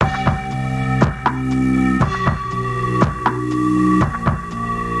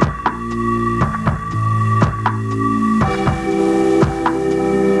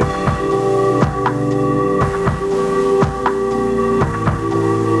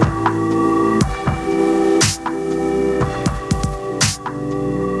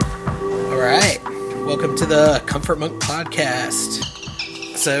the Comfort Monk podcast.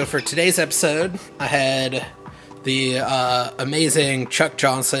 So for today's episode, I had the amazing Chuck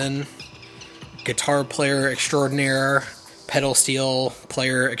Johnson, guitar player extraordinaire, pedal steel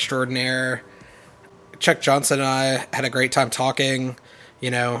player extraordinaire. Chuck Johnson and I had a great time talking. He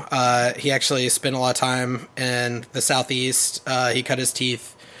actually spent a lot of time in the Southeast. He cut his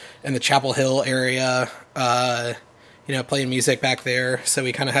teeth in the Chapel Hill area, playing music back there. So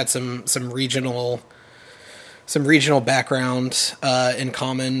we kind of had some regional background in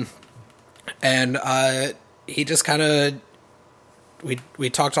common, and he just kind of we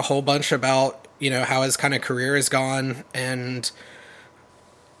talked a whole bunch about how his kind of career has gone, and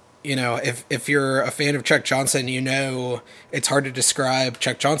if you're a fan of Chuck Johnson, it's hard to describe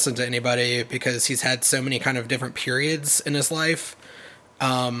Chuck Johnson to anybody because he's had so many kind of different periods in his life,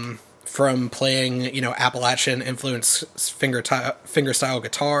 from playing Appalachian influenced fingerstyle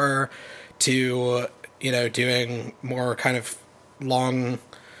guitar to doing more kind of long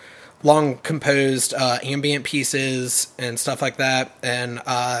composed ambient pieces and stuff like that. And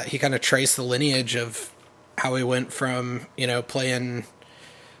he kind of traced the lineage of how he went from playing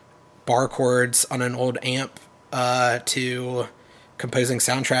bar chords on an old amp to composing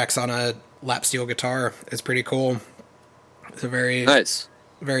soundtracks on a lap steel guitar. It's pretty cool. It's a very nice,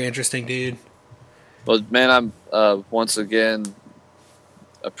 very interesting dude. Well, man, I'm once again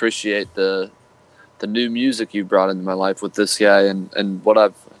appreciate the new music you brought into my life with this guy, and what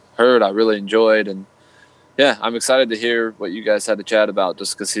I've heard I really enjoyed, and yeah, I'm excited to hear what you guys had to chat about,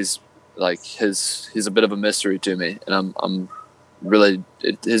 just because he's a bit of a mystery to me, and I'm really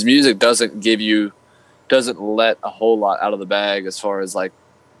his music doesn't let a whole lot out of the bag as far as like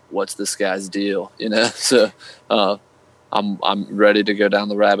what's this guy's deal, so I'm ready to go down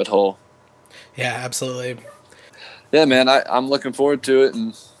the rabbit hole. Yeah, absolutely. Yeah, man, I'm looking forward to it.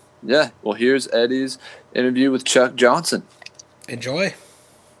 And yeah, well, here's Eddie's interview with Chuck Johnson. Enjoy.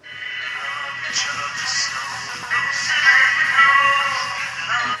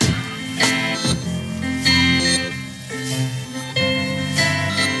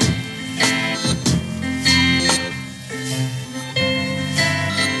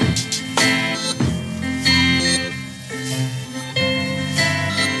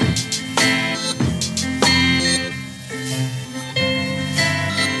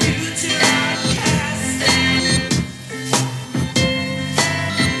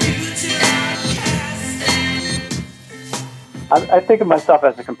 I think of myself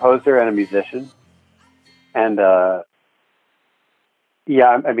as a composer and a musician. And,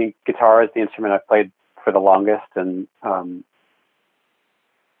 guitar is the instrument I've played for the longest, and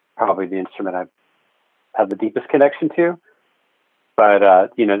probably the instrument I've had the deepest connection to.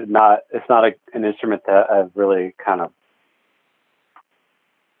 But, it's not an instrument that I've really kind of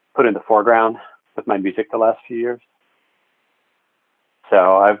put in the foreground with my music the last few years.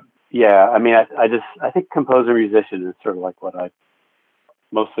 So I think composer musician is sort of like what I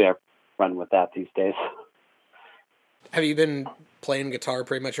run with that these days. Have you been playing guitar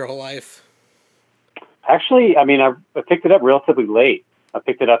pretty much your whole life? Actually, I picked it up relatively late. I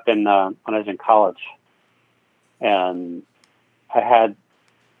picked it up when I was in college, and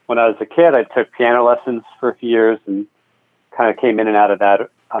when I was a kid, I took piano lessons for a few years and kind of came in and out of that.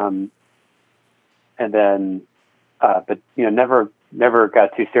 Never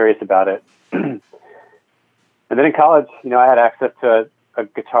got too serious about it. And then in college, I had access to a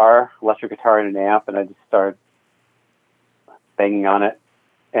guitar, electric guitar and an amp, and I just started banging on it,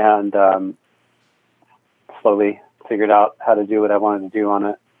 and slowly figured out how to do what I wanted to do on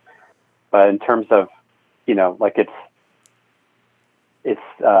it. But in terms of, that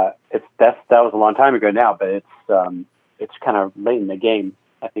was a long time ago now, but it's kind of late in the game,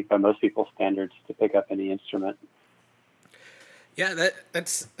 I think, by most people's standards, to pick up any instrument. Yeah,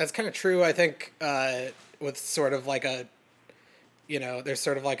 that's kind of true. I think with sort of like there's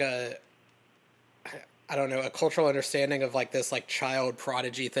sort of like a cultural understanding of like this like child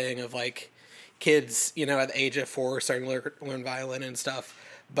prodigy thing of like kids, at the age of 4 starting to learn violin and stuff.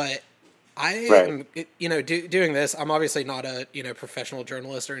 But I am, doing this. I'm obviously not a professional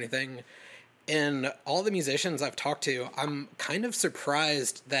journalist or anything. And all the musicians I've talked to, I'm kind of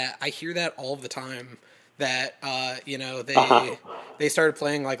surprised that I hear that all the time. That they started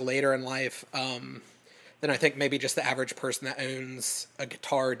playing like later in life than I think maybe just the average person that owns a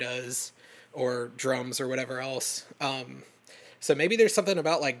guitar does, or drums or whatever else. So maybe there's something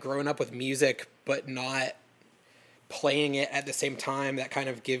about like growing up with music but not playing it at the same time that kind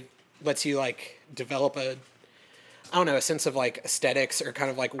of lets you like develop a sense of like aesthetics, or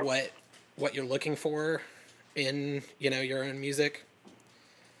kind of like what you're looking for in your own music.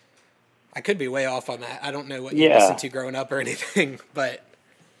 I could be way off on that. I don't know what you listened to growing up or anything, but.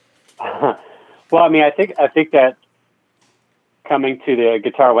 Well, I mean, I think that coming to the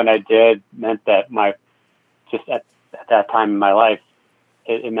guitar when I did meant that just at that time in my life,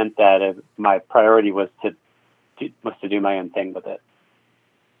 it meant that my priority was to do my own thing with it,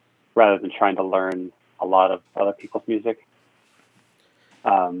 rather than trying to learn a lot of other people's music.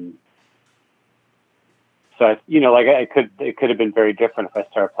 So it could have been very different if I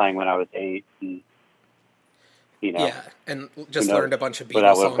started playing when I was 8, and yeah, and just learned a bunch of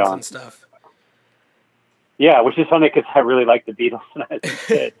Beatles songs and stuff. Yeah, which is funny because I really liked the Beatles when I was a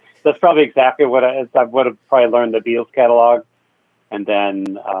kid. That's probably exactly what I would have probably learned the Beatles catalog, and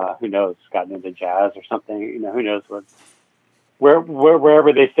then who knows, gotten into jazz or something. Who knows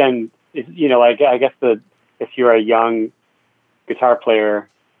wherever they send. I guess if you're a young guitar player,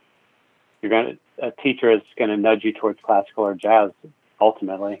 a teacher is gonna nudge you towards classical or jazz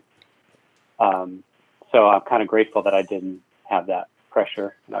ultimately. So I'm kind of grateful that I didn't have that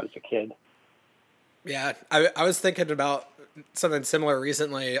pressure when I was a kid. Yeah, I was thinking about something similar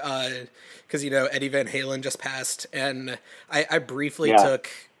recently because Eddie Van Halen just passed, and I briefly took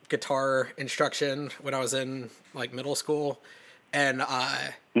guitar instruction when I was in like middle school, and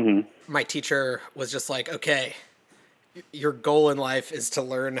my teacher was just like, okay, your goal in life is to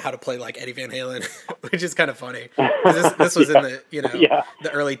learn how to play like Eddie Van Halen, which is kind of funny. This was in the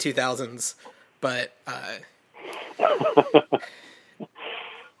the early 2000s, but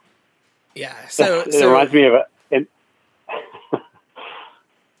yeah. So it reminds me of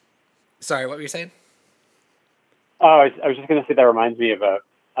Sorry, what were you saying? Oh, I was just going to say that reminds me of I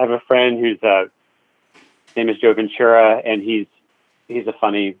have a friend whose name is Joe Ventura, and he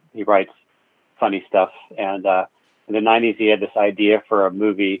writes funny stuff. And in the 90s, he had this idea for a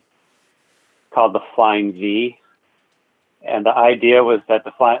movie called The Flying V. And the idea was that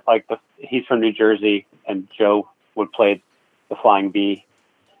he's from New Jersey, and Joe would play the Flying V.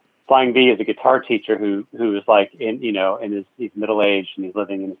 Flying V is a guitar teacher who is like he's middle aged and he's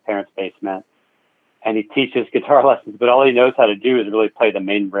living in his parents' basement, and he teaches guitar lessons, but all he knows how to do is really play the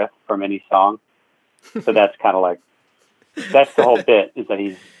main riff from any song. So that's kind of that's the whole bit, is that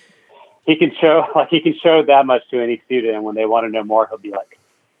he can show that much to any student, and when they want to know more, he'll be like,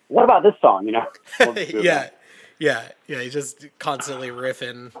 "What about this song?" Yeah. He's just constantly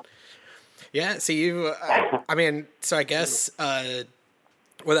riffing. Yeah. So so I guess.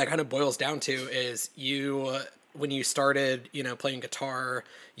 What that kind of boils down to is when you started, playing guitar,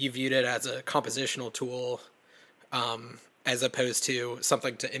 you viewed it as a compositional tool, as opposed to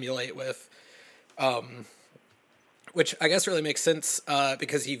something to emulate with, which I guess really makes sense,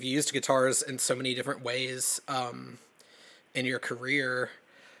 because you've used guitars in so many different ways, in your career.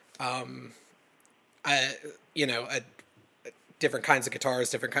 Different kinds of guitars,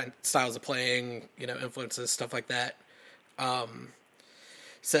 different styles of playing, influences, stuff like that.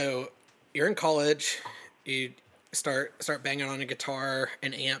 So you're in college, you start banging on a guitar,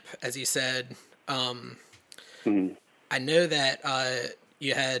 an amp, as you said. I know that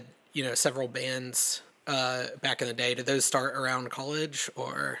you had several bands back in the day. Did those start around college,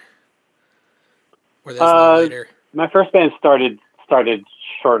 or were those a little later? My first band started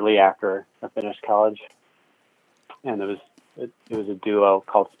shortly after I finished college, and it was a duo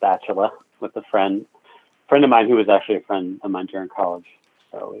called Spatula with a friend of mine who was actually a friend of mine during college.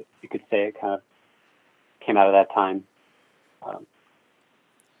 So you could say it kind of came out of that time.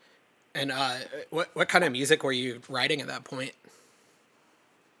 And what kind of music were you writing at that point?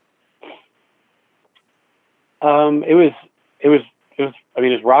 It was. I mean, it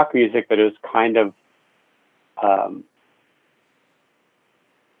was rock music, but it was kind of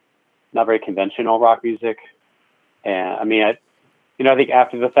not very conventional rock music. And I mean, I think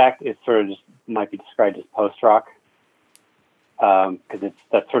after the fact, it sort of just might be described as post rock. Because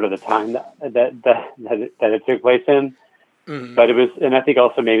that's sort of the time that it took place in. Mm-hmm. But it was, and I think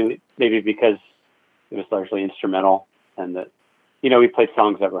also maybe because it was largely instrumental, and that we played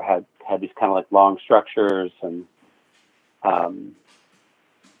songs that had these kind of like long structures, and a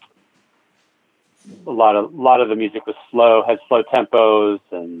lot of the music was slow, had slow tempos,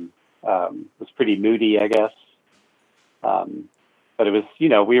 and was pretty moody, I guess. But it was,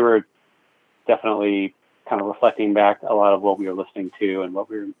 we were definitely kind of reflecting back a lot of what we were listening to and what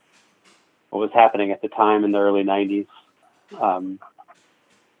was happening at the time in the early 90s,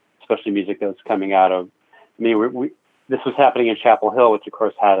 especially music that was coming out of. I mean, this was happening in Chapel Hill, which of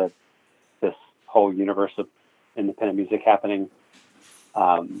course had this whole universe of independent music happening.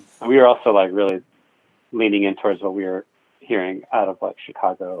 And we were also like really leaning in towards what we were hearing out of like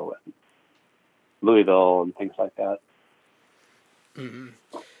Chicago and Louisville and things like that. Mm-hmm.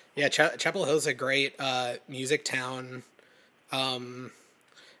 Yeah, Chapel Hill's a great music town, and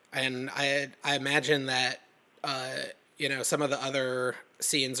I imagine that some of the other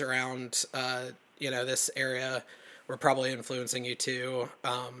scenes around this area were probably influencing you too.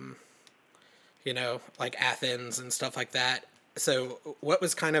 Like Athens and stuff like that. So, what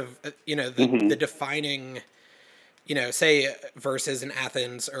was kind of the defining say versus in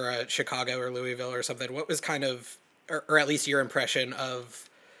Athens or Chicago or Louisville or something? What was kind of or at least your impression of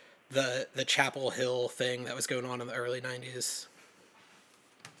the Chapel Hill thing that was going on in the early 90s?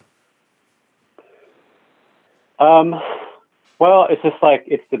 Well, it's just like,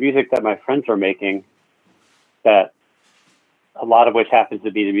 it's the music that my friends were making, that a lot of which happens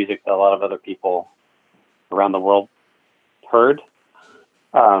to be the music that a lot of other people around the world heard.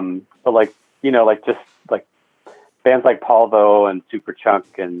 But like, just like bands like Polvo and Superchunk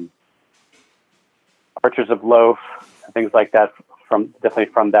and Archers of Loaf, things like that, definitely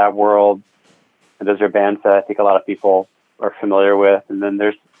from that world. And those are bands that I think a lot of people are familiar with. And then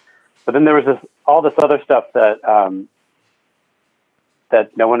there was all this other stuff that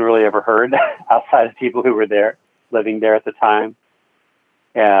that no one really ever heard outside of people who were living there at the time.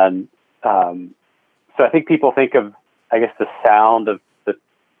 And so I think people think of, I guess, the sound of the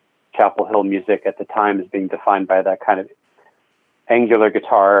Chapel Hill music at the time as being defined by that kind of angular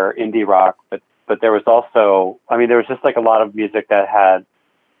guitar, indie rock. But there was also, there was just like a lot of music that had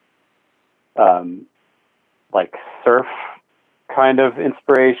like surf kind of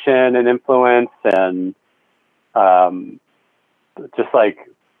inspiration and influence, and just like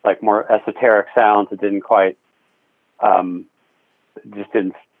more esoteric sounds that didn't quite, just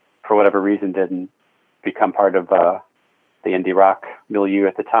didn't, for whatever reason, didn't become part of the indie rock milieu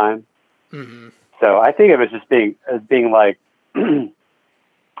at the time. Mm-hmm. So I think of it just being like,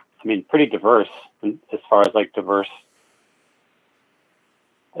 pretty diverse as far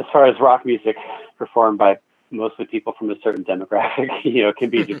as rock music performed by mostly people from a certain demographic, can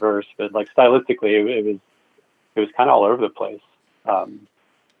be diverse, but like stylistically, it was kind of all over the place.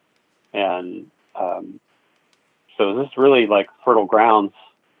 So this is really like fertile grounds,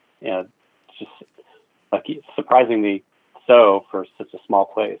 just like surprisingly so for such a small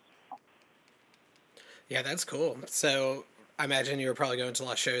place. Yeah, that's cool. So I imagine you were probably going to a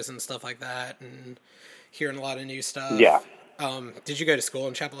lot of shows and stuff like that and hearing a lot of new stuff. Yeah. Did you go to school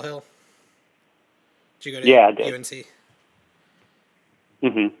in Chapel Hill? Did you go to I did. UNC?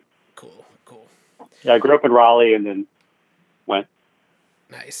 Mm-hmm. Cool. Yeah, I grew up in Raleigh and then went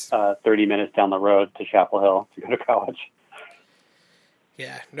nice 30 minutes down the road to Chapel Hill to go to college.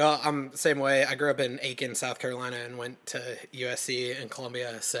 Yeah, no, I'm the same way. I grew up in Aiken, South Carolina, and went to USC in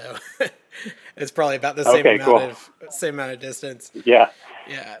Columbia, so it's probably about the same amount of distance. Yeah.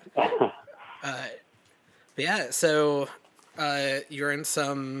 So you're in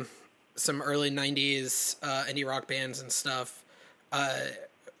some early '90s indie rock bands and stuff.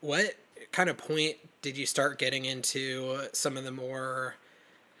 What kind of point did you start getting into some of the more,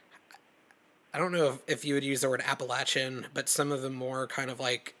 I don't know if you would use the word Appalachian, but some of the more kind of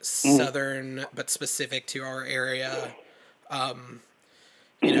like Southern, but specific to our area,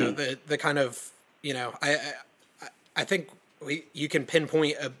 the kind of, I think you can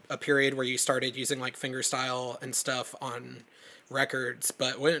pinpoint a period where you started using like fingerstyle and stuff on records,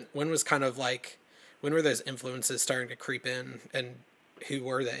 but when was kind of like, when were those influences starting to creep in, and who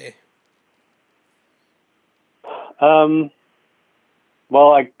were they?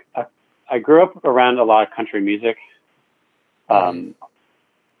 Well, I grew up around a lot of country music. And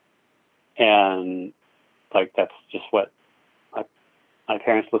like, that's just what my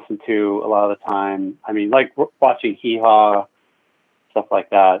parents listened to a lot of the time. Like watching Hee Haw, stuff like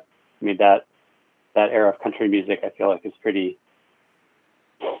that. That era of country music, I feel like is pretty,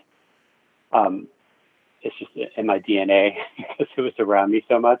 it's just in my DNA because it was around me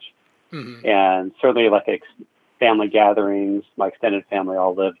so much. Mm-hmm. And certainly like family gatherings, my extended family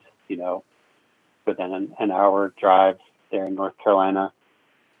all lived, within an hour drive there in North Carolina.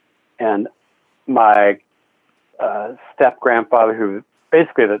 And my step grandfather, who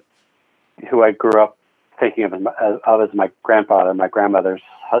basically who I grew up thinking of as my grandfather, my grandmother's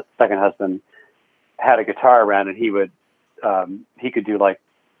second husband, had a guitar around, and he could do like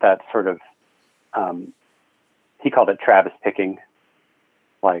that sort of, he called it Travis picking,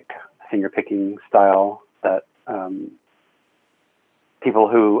 like finger picking style that people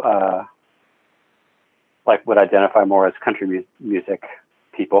who like would identify more as country music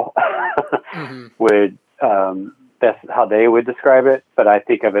people mm-hmm. would, that's how they would describe it. But I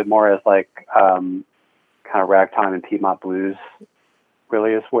think of it more as like kind of ragtime and Piedmont blues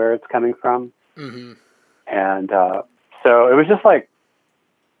really is where it's coming from. Mm-hmm. And so it was just like,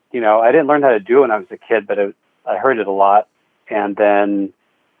 I didn't learn how to do it when I was a kid, but I heard it a lot. And then,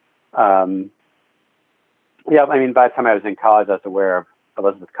 by the time I was in college, I was aware of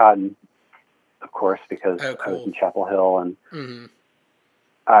Elizabeth Cotten, of course, because cool. I was in Chapel Hill, and mm-hmm.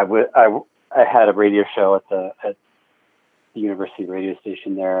 I had a radio show at the university radio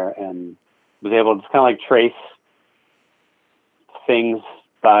station there, and was able to just kind of like trace things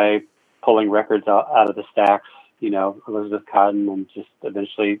by pulling records out of the stacks, Elizabeth Cotten, and just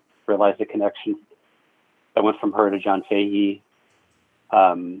eventually realized the connection that went from her to John Fahey.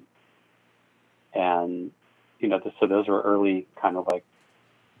 So those were early kind of like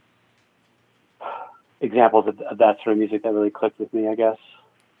examples of that sort of music that really clicked with me, I guess.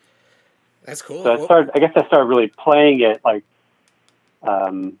 That's cool. So I started really playing it like,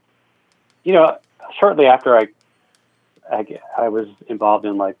 shortly after I was involved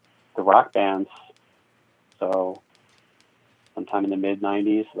in like the rock bands. So sometime in the mid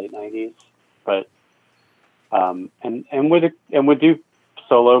 '90s, late '90s, but and would do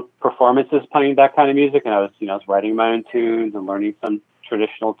solo performances playing that kind of music. And I was writing my own tunes and learning some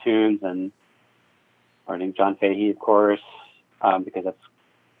traditional tunes and learning John Fahey, of course, because that's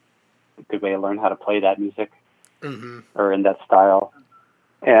a good way to learn how to play that music mm-hmm. or in that style.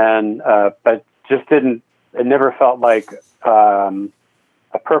 And but just it never felt like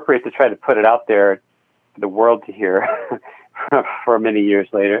appropriate to try to put it out there for the world to hear for many years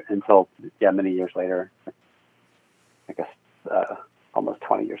later, many years later, I guess almost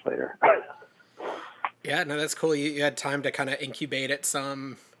 20 years later. Yeah, no, that's cool. You had time to kind of incubate it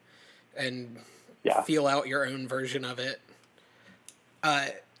some and feel out your own version of it.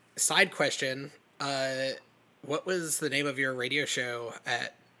 Side question, what was the name of your radio show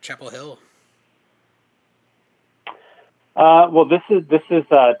at Chapel Hill? Well, this is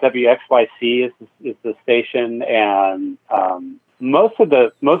WXYC is the station, and most of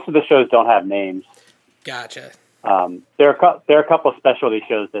the shows don't have names. Gotcha. There are a couple of specialty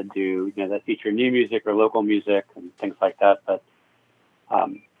shows that do that feature new music or local music and things like that. But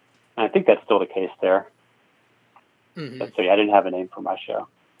and I think that's still the case there. Mm-hmm. But, so I didn't have a name for my show.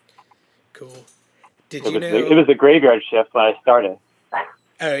 Cool. It was a graveyard shift when I started.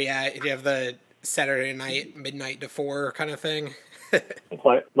 Oh yeah, you have the Saturday night, midnight to 4 kind of thing. It's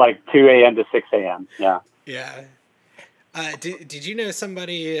like 2 a.m. to 6 a.m. Yeah. Yeah. Did you know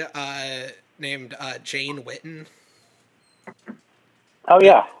somebody named Jane Witten? Oh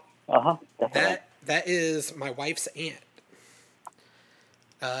yeah. Definitely. That is my wife's aunt.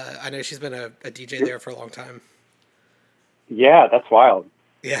 I know she's been a DJ there for a long time. Yeah, that's wild.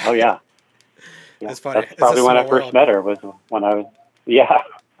 Yeah. Oh yeah. That's funny. That's probably when I first met her. Was when I was. Yeah.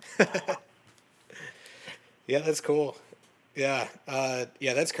 Yeah, that's cool. Yeah,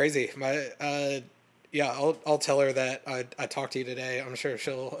 that's crazy. I'll tell her that I talked to you today. I'm sure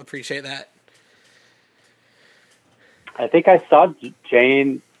she'll appreciate that. I think I saw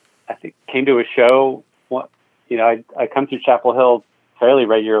Jane. I think came to a show. I come through Chapel Hill fairly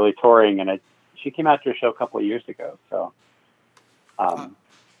regularly touring, and she came out to a show a couple of years ago. So,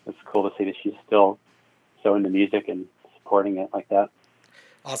 it's cool to see that she's still so into music and supporting it like that.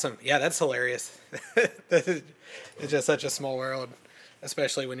 Awesome. Yeah, that's hilarious. It's just such a small world,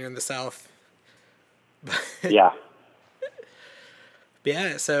 especially when you're in the South. Yeah.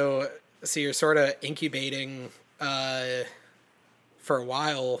 Yeah, so you're sort of incubating for a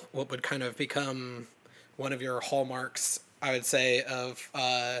while what would kind of become one of your hallmarks, I would say, of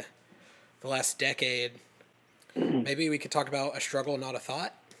the last decade. Maybe we could talk about A Struggle, Not a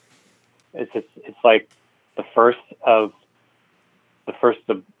Thought. It's like the first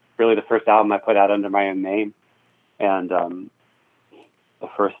album I put out under my own name, and the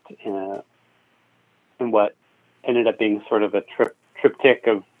first in what ended up being sort of a triptych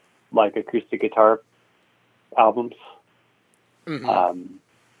of like acoustic guitar albums. Mm-hmm.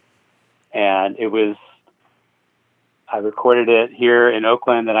 And I recorded it here in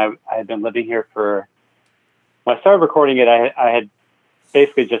Oakland, and I had been living here when I started recording it, I had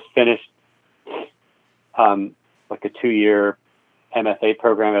basically just finished like a 2-year MFA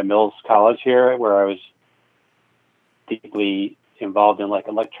program at Mills College here, where I was deeply involved in like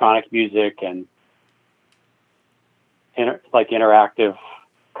electronic music and interactive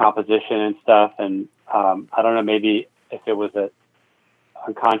composition and stuff. And I don't know, maybe if it was an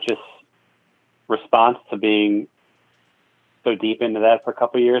unconscious response to being so deep into that for a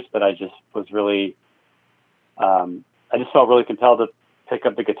couple of years, but I just was really, I just felt really compelled to pick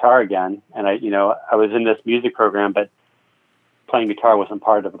up the guitar again. And I was in this music program, but playing guitar wasn't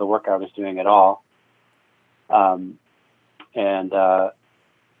part of the work I was doing at all. And I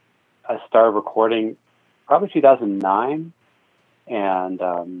started recording probably 2009, And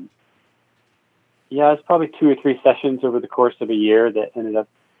yeah, it's probably 2 or 3 sessions over the course of a year that ended up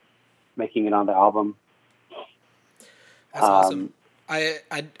making it on the album. That's awesome.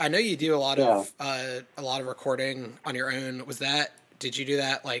 I know you do a lot Yeah. of recording on your own. Did you do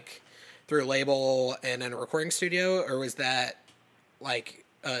that like through a label and in a recording studio, or was that like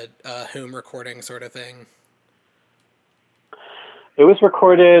a home recording sort of thing? It was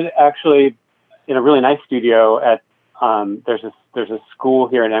recorded actually in a really nice studio at there's a school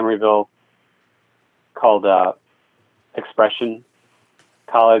here in Emeryville called Expression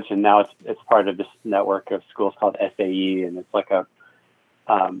College, and now it's part of this network of schools called SAE, and it's like a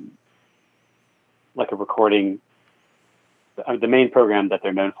recording. The main program that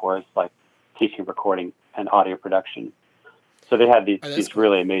they're known for is like teaching recording and audio production. So they had these cool.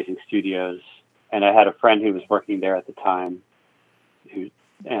 really amazing studios, and I had a friend who was working there at the time. If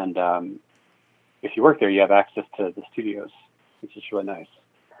you work there, you have access to the studios, which is really nice.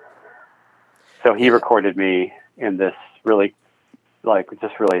 So he recorded me in this really, really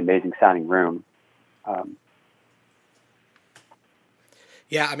amazing sounding room.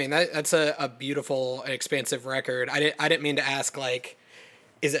 Yeah, I mean that's a beautiful and expansive record. I didn't mean to ask like,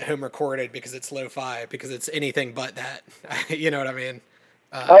 is it home recorded because it's lo-fi, because it's anything but that. You know what I mean?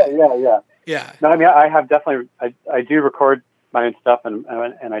 Yeah. No, I mean I have definitely I do record my own stuff, and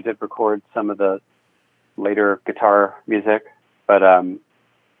I did record some of the later guitar music, but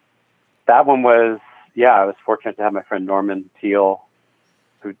that one was I was fortunate to have my friend Norman Teal,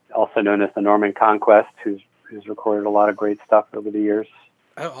 who also known as the Norman Conquest, who's recorded a lot of great stuff over the years.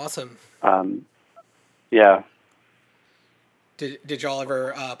 Oh, awesome. Yeah. Did y'all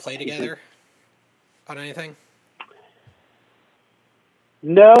ever play together on anything?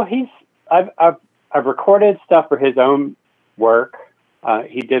 No, I've recorded stuff for his own work.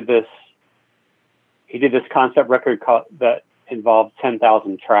 He did this concept record that involved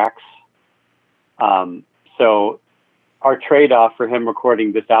 10,000 tracks. So our trade-off for him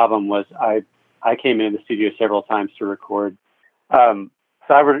recording this album was I came into the studio several times to record.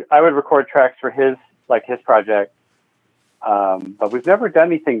 So I would record tracks for his project, but we've never done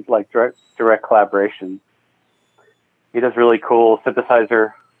anything like direct collaboration. He does really cool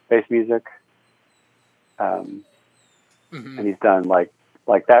synthesizer-based music, and he's done like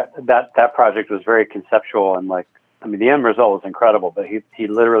that project was very conceptual, and the end result was incredible. But he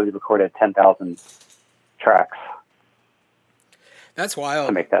literally recorded 10,000 tracks. That's wild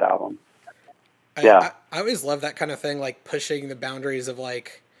to make that album. I always love that kind of thing, like pushing the boundaries of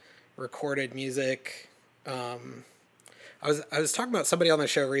like recorded music. I was talking about somebody on the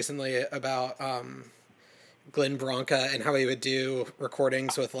show recently about Glenn Branca and how he would do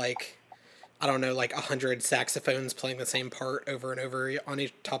recordings with like 100 saxophones playing the same part over and over on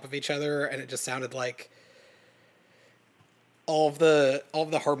top of each other, and it just sounded like all of the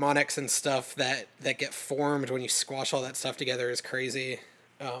harmonics and stuff that get formed when you squash all that stuff together is crazy.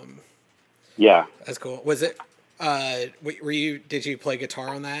 Yeah, that's cool. Was it? Did you play guitar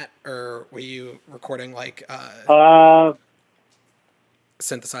on that, or were you recording like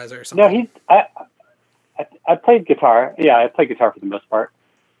synthesizer or something? No, I played guitar. Yeah, I played guitar for the most part.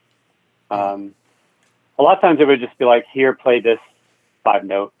 A lot of times it would just be like, here, play this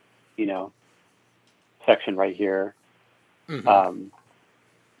 5-note, section right here. Mm-hmm.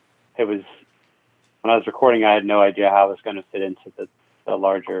 It was, when I was recording, I had no idea how it was going to fit into the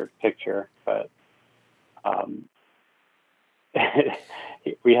larger picture, but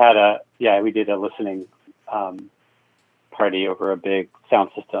we did a listening party over a big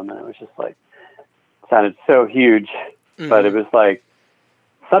sound system, and it was just like, sounded so huge, but it was like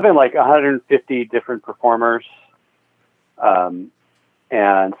something like 150 different performers.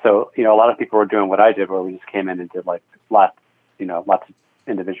 And so, a lot of people were doing what I did, where we just came in and did like lots of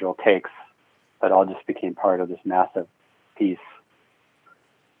individual takes, that all just became part of this massive piece.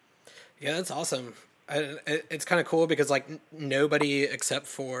 Yeah, that's awesome. It's kind of cool because like nobody except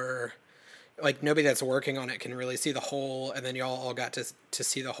for like nobody that's working on it can really see the whole, and then y'all all got to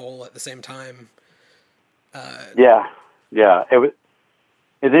see the whole at the same time. Yeah. It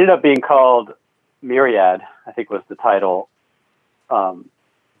ended up being called Myriad, I think was the title of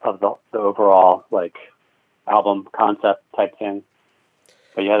the overall like album concept type thing.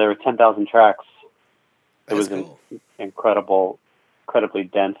 But yeah, there were 10,000 tracks. It was cool. Incredibly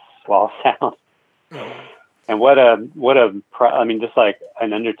dense, suave sound. Mm-hmm. And just like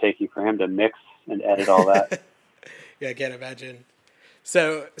an undertaking for him to mix and edit all that. Yeah, I can't imagine.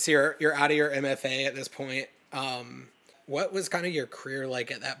 So you're out of your MFA at this point. What was kind of your career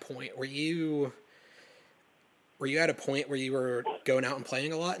like at that point? Were you at a point where you were going out and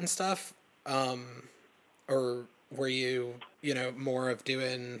playing a lot and stuff? Or were you, more of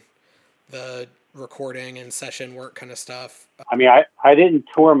doing the recording and session work kind of stuff? I mean, I didn't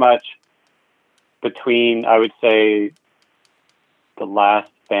tour much between, I would say, the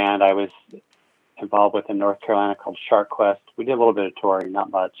last band I was involved with in North Carolina called Shark Quest. We did a little bit of touring,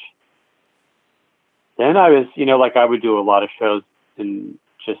 not much. Then I was, I would do a lot of shows in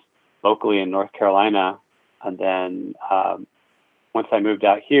just locally in North Carolina. And then once I moved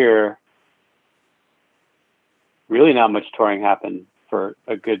out here, really not much touring happened for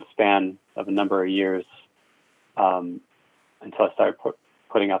a good span of a number of years until I started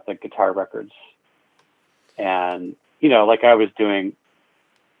putting out the guitar records. And, I was doing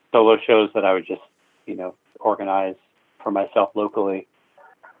solo shows that I would just, organize for myself locally.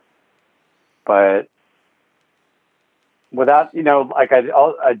 But without,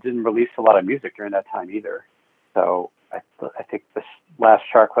 I didn't release a lot of music during that time either. So I think the last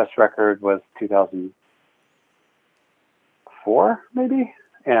Shark Quest record was 2004, maybe,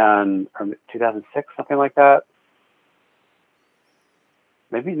 or 2006, something like that.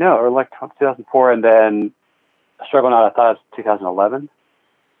 Maybe no, or like 2004, and then Struggle Not, I thought it was 2011.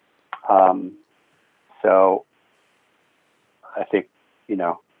 So I think,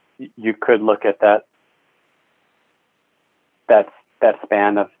 you could look at that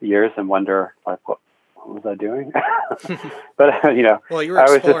span of years and wonder, like, what was I doing? But, well, you were I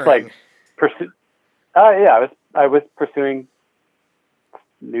was exploring. just like, I was pursuing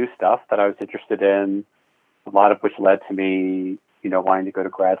new stuff that I was interested in, a lot of which led to me, wanting to go to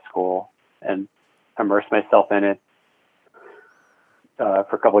grad school and immerse myself in it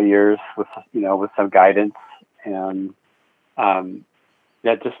for a couple of years with some guidance. And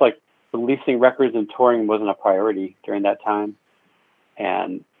just like releasing records and touring wasn't a priority during that time.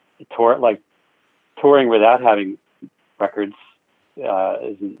 And touring without having records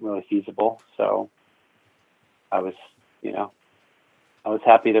isn't really feasible. So I was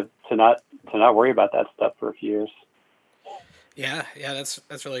happy to not worry about that stuff for a few years. Yeah,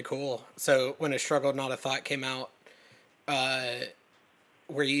 that's really cool. So when A Struggle Not a Thought came out,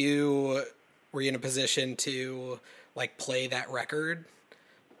 were you in a position to like play that record?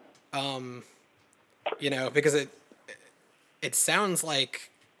 Because it sounds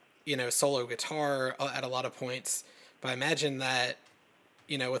like, solo guitar at a lot of points, but I imagine that,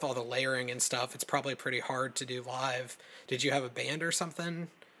 with all the layering and stuff, it's probably pretty hard to do live. Did you have a band or something,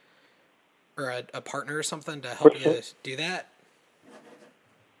 or a partner or something to help you do that?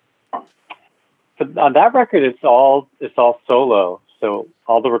 But on that record, it's all solo. So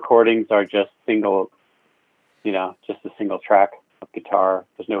all the recordings are just single, just a single track of guitar.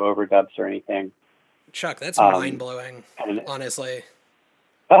 There's no overdubs or anything. Chuck, that's mind blowing. Honestly.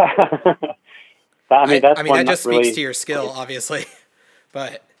 That just speaks to your skill, obviously.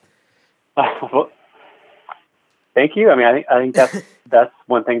 But well, thank you. I mean, I think that's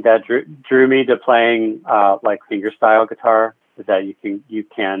one thing that drew me to playing like fingerstyle guitar, is that you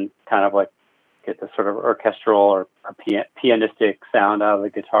can kind of like get the sort of orchestral or pianistic sound out of the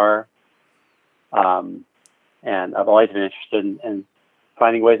guitar. And I've always been interested in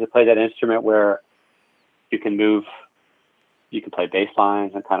finding ways to play that instrument where you can play bass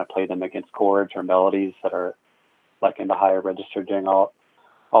lines and kind of play them against chords or melodies that are like in the higher register, doing all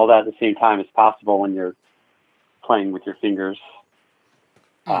that at the same time as possible when you're playing with your fingers.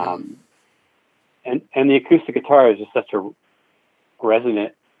 And the acoustic guitar is just such a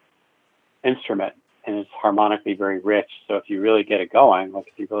resonant instrument, and it's harmonically very rich. So if you really get it going, like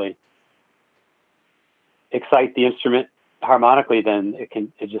if you really excite the instrument harmonically, then I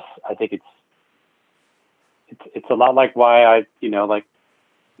think it's a lot like why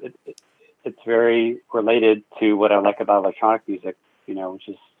it's very related to what I like about electronic music, which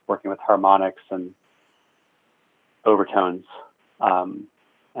is working with harmonics and overtones. And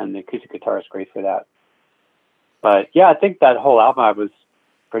the acoustic guitar is great for that. But yeah, I think that whole album, I was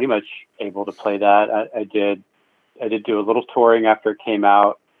pretty much able to play that. I did do a little touring after it came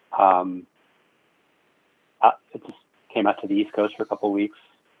out. It just came out to the East Coast for a couple of weeks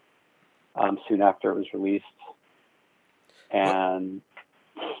soon after it was released. And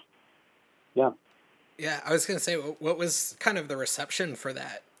yeah, I was going to say, what was kind of the reception for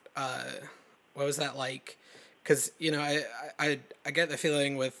that? What was that like? Because, I get the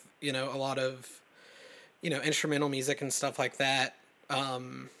feeling with, a lot of, instrumental music and stuff like that.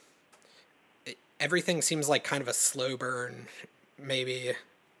 Everything seems like kind of a slow burn, maybe,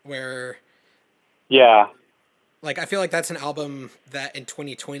 where... Yeah. Like, I feel like that's an album that in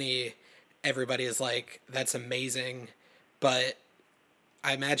 2020, everybody is like, that's amazing. But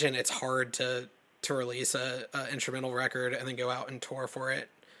I imagine it's hard to release a instrumental record and then go out and tour for it.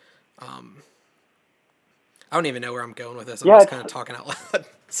 I don't even know where I'm going with this. I'm Yeah, just kind of talking out loud.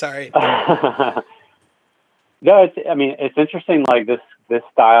 Sorry. No, it's interesting. Like this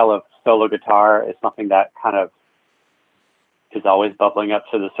style of solo guitar is something that kind of is always bubbling up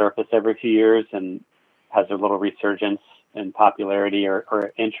to the surface every few years and has a little resurgence in popularity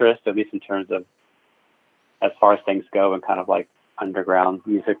or interest, at least in terms of as far as things go in kind of like underground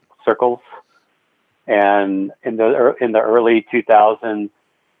music circles. And in the early 2000s,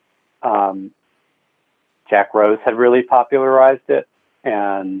 Jack Rose had really popularized it,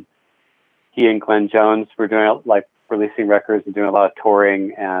 and he and Glenn Jones were doing like releasing records and doing a lot of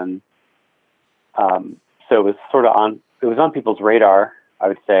touring, and so it was sort of on people's radar, I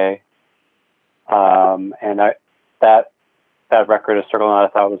would say. That record, A Circle Knot, I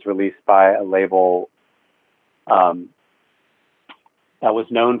thought was released by a label that was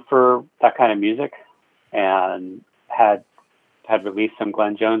known for that kind of music and had released some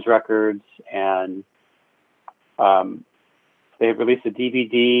Glenn Jones records, and they released a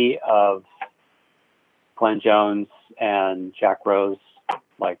DVD of Glenn Jones and Jack Rose,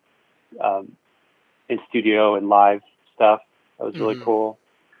 like in studio and live stuff. That was really cool.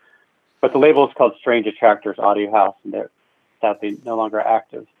 But the label is called Strange Attractors Audio House, and they're sadly no longer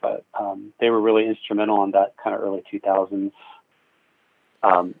active. But they were really instrumental in that kind of early 2000s.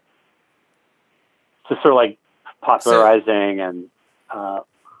 To sort of like popularizing and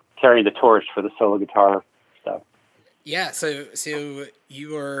carrying the torch for the solo guitar stuff. Yeah, so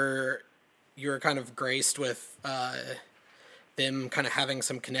you were kind of graced with them kind of having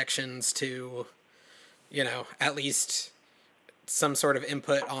some connections to, at least some sort of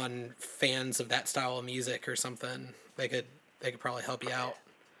input on fans of that style of music or something. They could probably help you out.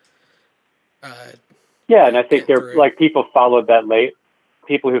 Yeah, and I think they're like people who followed that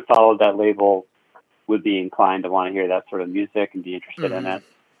label would be inclined to want to hear that sort of music and be interested in it.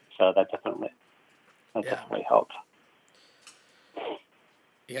 So that definitely helped.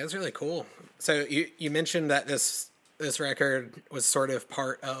 Yeah, it's really cool. So you mentioned that this record was sort of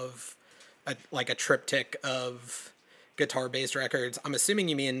part of a triptych of guitar-based records. I'm assuming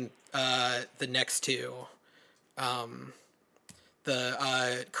you mean the next two,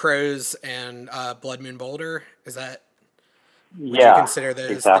 the Crows and Blood Moon Boulder. Is that? Would you consider those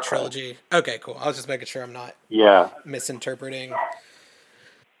exactly the trilogy? Okay, cool. I was just making sure I'm not misinterpreting.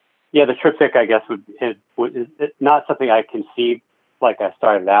 Yeah, the triptych, I guess, would not something I conceived. Like I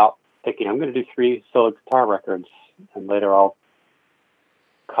started out thinking I'm going to do 3 solo guitar records, and later I'll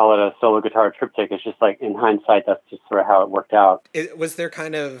call it a solo guitar triptych. It's just like in hindsight, that's just sort of how it worked out. Was there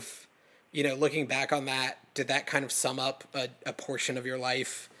kind of, looking back on that, did that kind of sum up a portion of your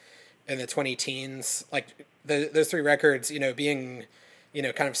life in the 20-teens? Like those 3 records, being,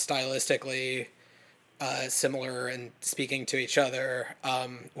 kind of stylistically similar and speaking to each other.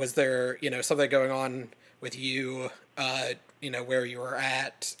 Was there, something going on with you, where you were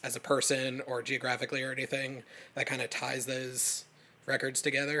at as a person or geographically or anything that kind of ties those records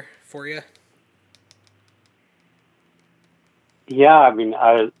together for you? Yeah, I mean,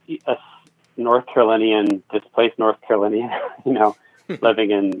 I was a North Carolinian, displaced North Carolinian,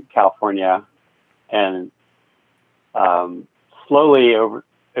 living in California, and slowly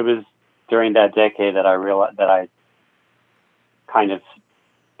it was during that decade that I realized that I kind of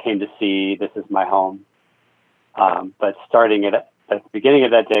came to see this is my home. But starting at the beginning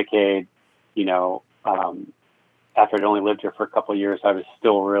of that decade, after I'd only lived here for a couple of years, I was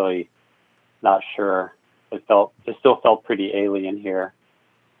still really not sure. It still felt pretty alien here.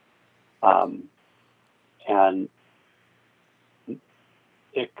 And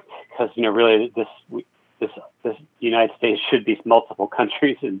because, really this United States should be multiple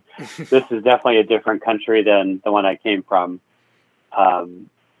countries, and this is definitely a different country than the one I came from. And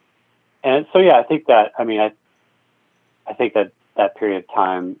so, yeah, I think that, I think that period of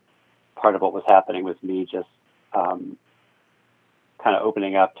time, part of what was happening was me just kind of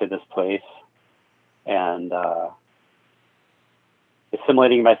opening up to this place and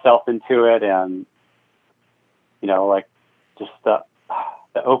assimilating myself into it, and like just the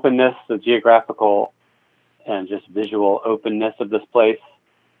openness, the geographical and just visual openness of this place.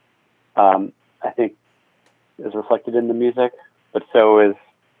 I think is reflected in the music, but so is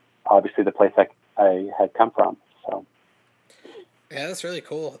obviously the place I had come from. So. Yeah, that's really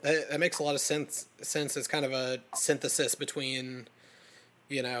cool. That makes a lot of sense. It's kind of a synthesis between,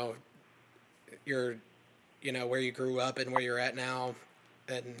 your, where you grew up and where you're at now.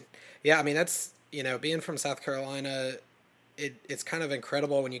 And yeah, that's, being from South Carolina, it's kind of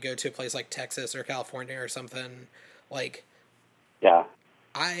incredible when you go to a place like Texas or California or something. Like, yeah,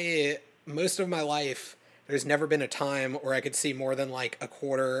 most of my life, there's never been a time where I could see more than like a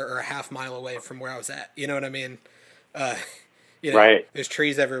quarter or a half mile away from where I was at. You know what I mean? Uh, Right. there's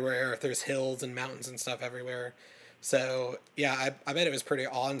trees everywhere. There's hills and mountains and stuff everywhere. So yeah, I bet it was pretty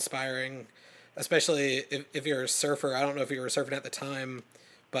awe-inspiring, especially if you're a surfer. I don't know if you were surfing at the time,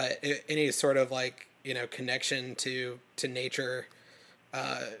 but any sort of like, connection to nature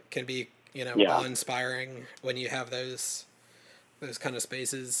can be, Yeah. awe-inspiring when you have those kind of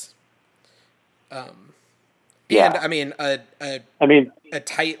spaces. And I mean, I mean, a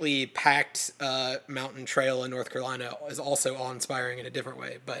tightly packed mountain trail in North Carolina is also awe-inspiring in a different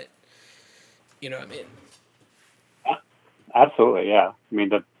way, but you know what I mean? absolutely. Yeah. I mean,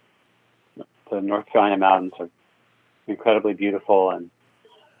 the North Carolina mountains are incredibly beautiful, and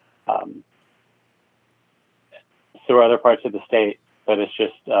so are other parts of the state. But it's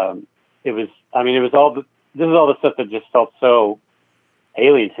just, it was. I mean, it was all. This is all the stuff that just felt so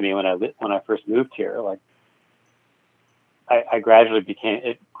alien to me when I first moved here. Like, it gradually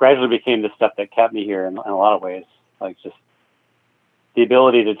became the stuff that kept me here in a lot of ways. Like, just the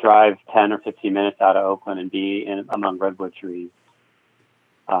ability to drive 10 or 15 minutes out of Oakland and be among redwood trees.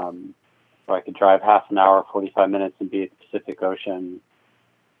 Or I could drive half an hour, 45 minutes and be at the Pacific Ocean.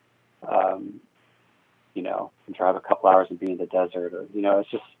 And drive a couple hours and be in the desert, or, it's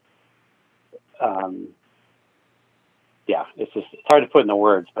just, it's hard to put into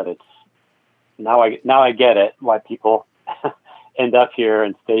words, but it's, now I get it, why people end up here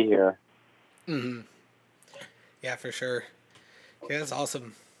and stay here. Mm-hmm. Yeah, for sure. Yeah, that's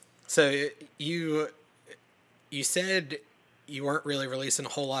awesome. So you said you weren't really releasing a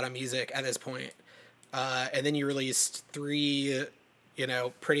whole lot of music at this point, and then you released 3,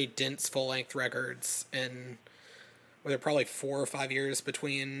 pretty dense full-length records, and were there probably 4 or 5 years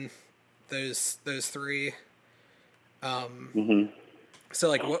between those 3? Mm-hmm. So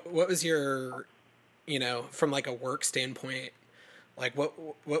like, what was your, from like a work standpoint, like what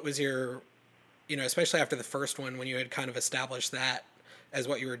was your, especially after the first one, when you had kind of established that as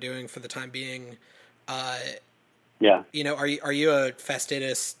what you were doing for the time being, yeah. Are you a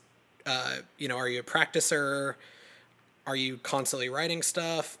fastidist? Are you a practicer? Are you constantly writing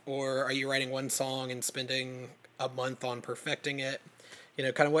stuff, or are you writing one song and spending a month on perfecting it?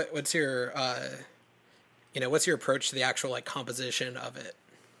 Kind of what's your, what's your approach to the actual like composition of it?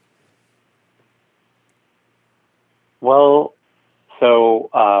 Well, so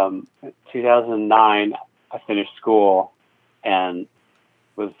 2009, I finished school and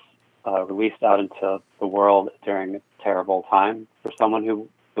was released out into the world during a terrible time for someone who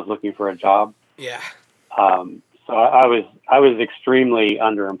was looking for a job. Yeah. So I was extremely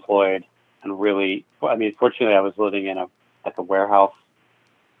underemployed, and really, fortunately, I was living in a warehouse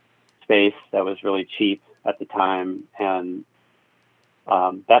space that was really cheap at the time, and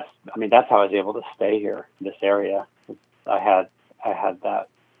that's how I was able to stay here in this area. I had that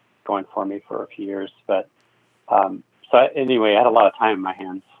going for me for a few years, but anyway, I had a lot of time in my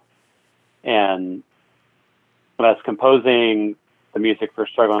hands, and when I was composing the music for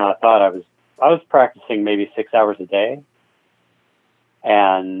Struggle Not a Thought, I was practicing maybe 6 hours a day,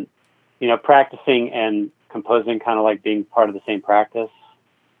 and practicing and composing kind of like being part of the same practice,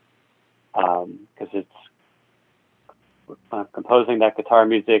 because it's composing that guitar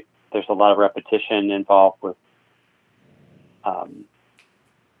music. There's a lot of repetition involved with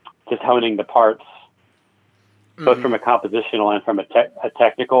just honing the parts, both from a compositional and from a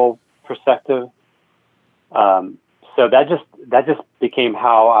technical perspective. So that just became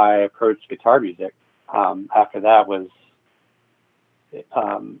how I approached guitar music. After that was,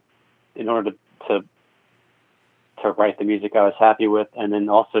 in order to write the music I was happy with, and then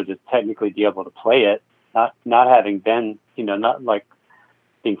also to technically be able to play it, not having been, not like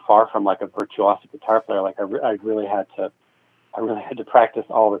being far from like a virtuosic guitar player. Like I really had to practice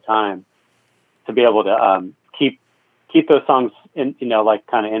all the time to be able to keep those songs in, like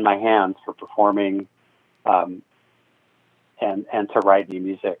kind of in my hands for performing, and to write new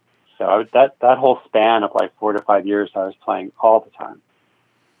music. So that whole span of like 4 to 5 years, I was playing all the time,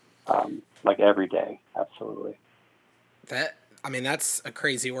 like every day. Absolutely. That's a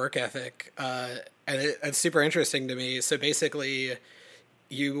crazy work ethic, and it's super interesting to me. So basically,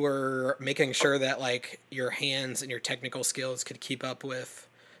 you were making sure that like your hands and your technical skills could keep up with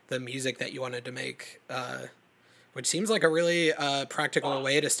the music that you wanted to make, which seems like a really practical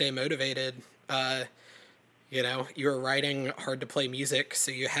way to stay motivated. You were writing hard to play music,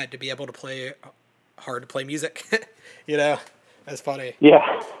 so you had to be able to play hard to play music. That's funny.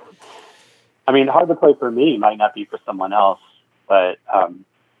 Yeah. Hard to play for me might not be for someone else, but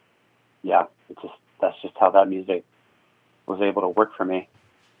that's just how that music was able to work for me.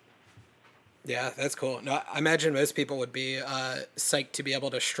 Yeah, that's cool. No, I imagine most people would be psyched to be able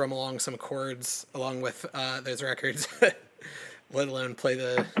to strum along some chords along with those records, let alone play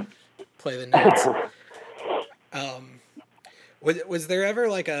the notes. Was there ever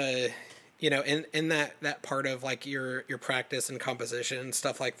like a, in that part of like your practice and composition and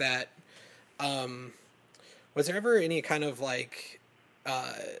stuff like that, was there ever any kind of like,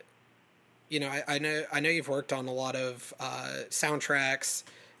 I know you've worked on a lot of soundtracks,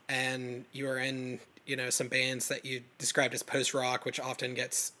 and you were in some bands that you described as post rock, which often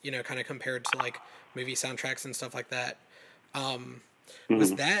gets kind of compared to like movie soundtracks and stuff like that.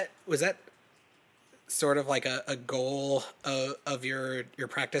 Was Mhm. that sort of like a goal of your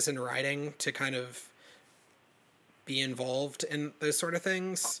practice in writing to kind of be involved in those sort of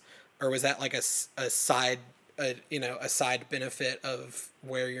things, or was that like a side a side benefit of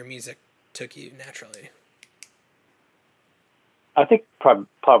where your music took you naturally? I think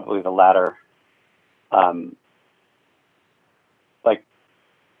probably the latter. Um, like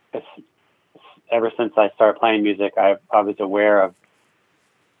it's, ever since I started playing music, I was aware of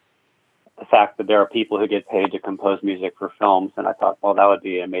the fact that there are people who get paid to compose music for films, and I thought, well, that would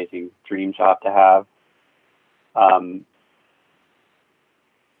be an amazing dream job to have. Um,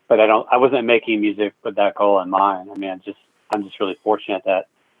 but I wasn't making music with that goal in mind. I mean, I'm just really fortunate that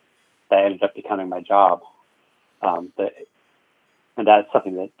that ended up becoming my job. That, and that's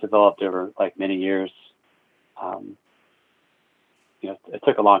something that developed over like many years. Um, it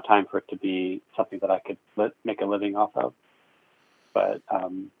took a long time for it to be something that I could make a living off of. But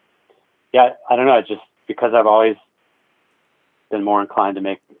yeah, I don't know. Just because I've always been more inclined to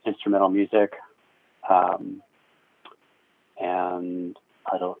make instrumental music, um, and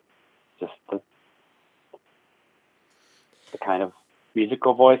I don't just the kind of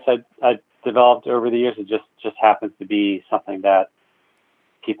musical voice I developed over the years. It just happens to be something that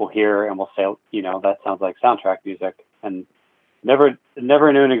people hear and will say, that sounds like soundtrack music, and never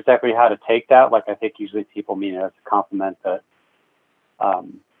knew exactly how to take that. Like I think usually people mean it as a compliment, but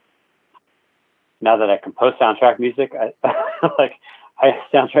um, now that I compose soundtrack music,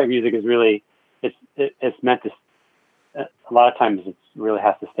 soundtrack music is really it's meant to. A lot of times it really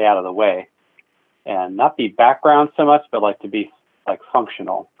has to stay out of the way and not be background so much, but like to be like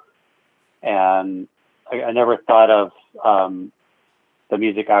functional. And I never thought of the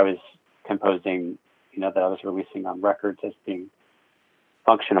music I was composing, that I was releasing on records as being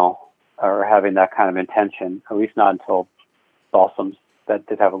functional or having that kind of intention, at least not until Balsams, that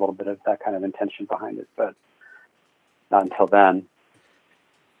did have a little bit of that kind of intention behind it, but not until then.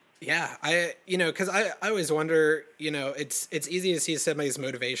 Yeah, because I always wonder, it's easy to see somebody's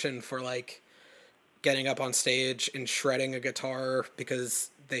motivation for like getting up on stage and shredding a guitar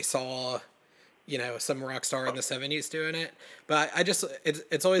because they saw, some rock star in the '70s doing it. But I just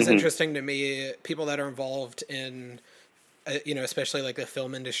it's always Mm-hmm. interesting to me, people that are involved in especially like the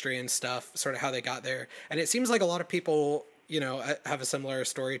film industry and stuff, sort of how they got there. And it seems like a lot of people, have a similar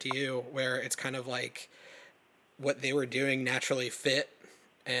story to you, where it's kind of like what they were doing naturally fit,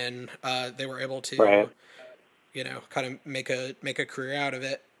 and they were able to, Right. kind of make a career out of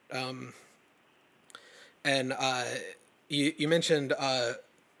it. And you mentioned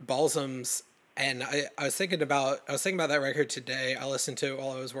Balsams, and I was thinking about that record today. I listened to it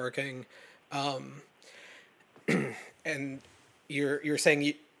while I was working, and you're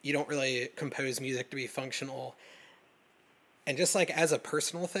saying you don't really compose music to be functional. And just like as a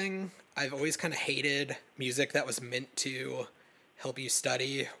personal thing, I've always kind of hated music that was meant to help you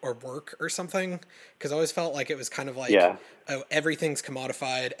study or work or something, because I always felt like it was kind of like, Yeah. oh, everything's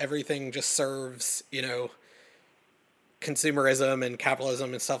commodified, everything just serves, consumerism and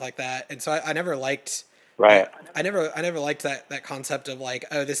capitalism and stuff like that. And so I never liked Right. that. I never liked that concept of like,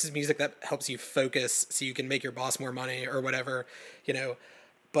 oh, this is music that helps you focus so you can make your boss more money or whatever, you know.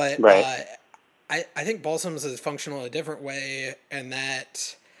 But Right. I think Balsams is functional in a different way, and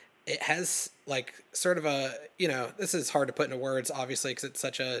that it has like sort of a, this is hard to put into words, obviously, because it's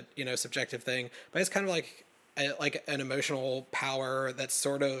such a, subjective thing, but it's kind of like an emotional power that's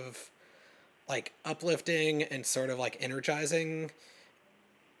sort of like uplifting and sort of like energizing,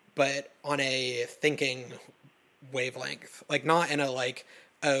 but on a thinking wavelength. Like not in a like,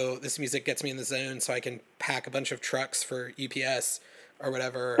 oh, this music gets me in the zone so I can pack a bunch of trucks for UPS or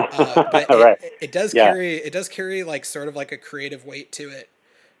whatever. But Right. it does Yeah. carry like sort of like a creative weight to it.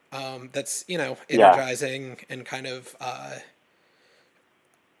 That's Yeah. energizing and kind of I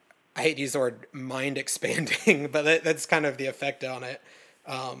hate to use the word mind expanding, but that's kind of the effect on it.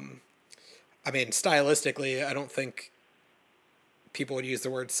 I mean, stylistically, I don't think people would use the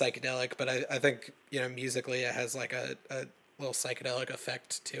word psychedelic, but I think musically it has like a little psychedelic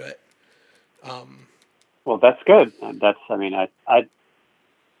effect to it. Well, that's good. That's, I mean, I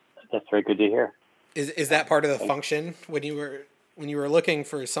that's very good to hear. Is that part of the function when you were looking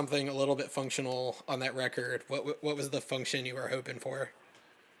for something a little bit functional on that record? What was the function you were hoping for?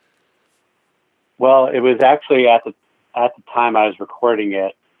 Well, it was actually at the time I was recording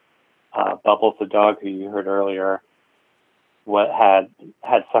it. Bubbles, the dog who you heard earlier, what had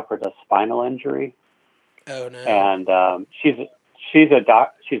suffered a spinal injury. Oh no! And she's a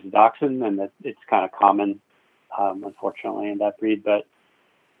dachshund, and it's kind of common, unfortunately, in that breed. But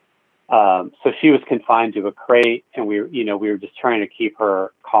so she was confined to a crate, and we were just trying to keep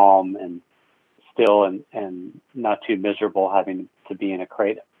her calm and still, and not too miserable having to be in a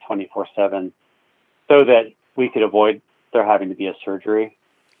crate 24/7, so that we could avoid there having to be a surgery.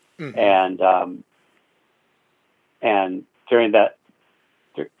 Mm-hmm. And during that,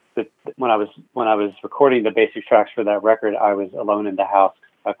 when I was recording the basic tracks for that record, I was alone in the house.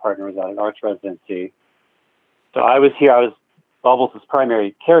 My partner was at an arts residency, so I was here. I was Bubbles'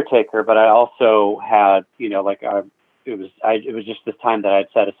 primary caretaker, but I also had, it was just this time that I'd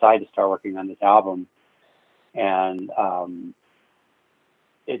set aside to start working on this album, and I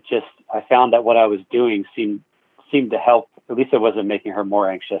found that what I was doing seemed to help. At least it wasn't making her more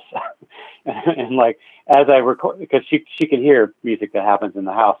anxious. And like, as I record, because she can hear music that happens in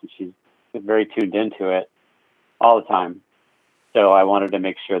the house, and she's very tuned into it all the time. So I wanted to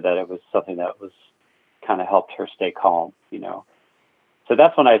make sure that it was something that was kind of helped her stay calm, So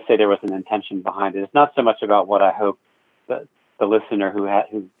that's when I say there was an intention behind it. It's not so much about what I hope that the listener who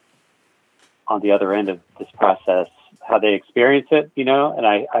on the other end of this process, how they experience it, and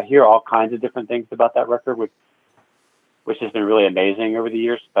I hear all kinds of different things about that record, which has been really amazing over the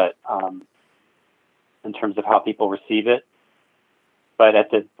years, but in terms of how people receive it. But at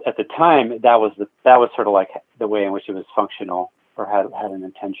the time, that was sort of like the way in which it was functional or had an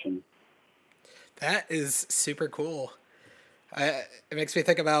intention. That is super cool. It makes me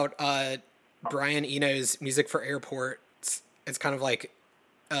think about Brian Eno's Music for Airports. It's kind of like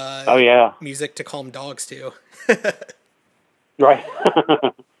oh yeah, music to calm dogs too. Right.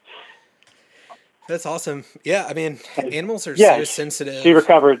 That's awesome. Yeah, I mean, animals are so sensitive. She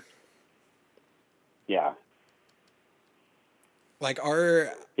recovered. Yeah. Like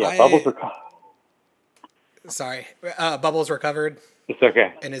Bubbles recovered. Sorry, Bubbles recovered. It's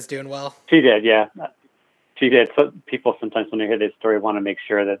okay. And is doing well. She did, yeah. She did. So people sometimes, when they hear this story, want to make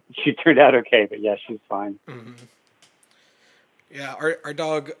sure that she turned out okay. But yeah, she's fine. Mm-hmm. Yeah, our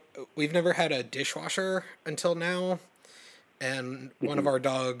dog. We've never had a dishwasher until now. And one of our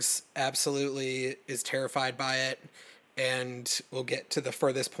dogs absolutely is terrified by it, and will get to the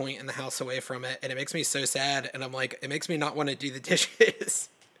furthest point in the house away from it. And it makes me so sad. And I'm like, it makes me not want to do the dishes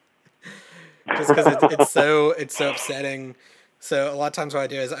just because it's so upsetting. So a lot of times what I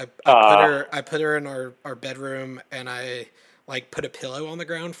do is I put her in our bedroom, and I like put a pillow on the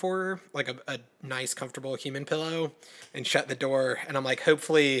ground for her, like a nice, comfortable human pillow, and shut the door. And I'm like,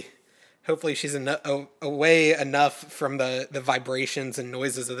 hopefully she's away enough from the vibrations and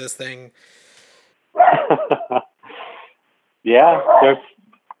noises of this thing. Yeah,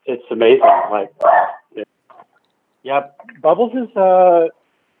 it's amazing. Like, yeah, Bubbles is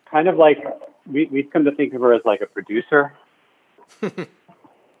kind of like, we've come to think of her as like a producer.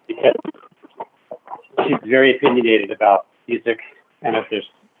 Because she's very opinionated about music, and if there's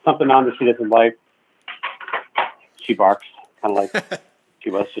something on that she doesn't like, she barks, kind of like she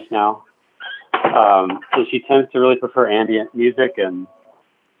was just now. So she tends to really prefer ambient music, and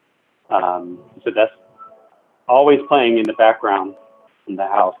so that's always playing in the background in the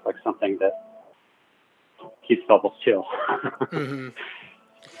house, like something that keeps Bubbles chill. Mm-hmm.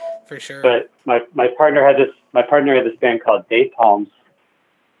 For sure. But my partner had this band called Day Palms,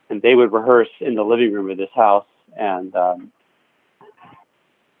 and they would rehearse in the living room of this house, and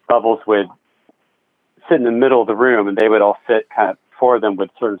Bubbles would sit in the middle of the room, and they would all sit four of them would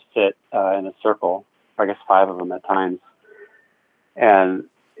sort of sit in a circle, I guess 5 of them at times. And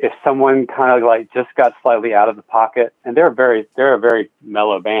if someone kind of like just got slightly out of the pocket, and they're a very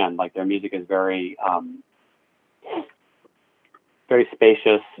mellow band, like their music is very very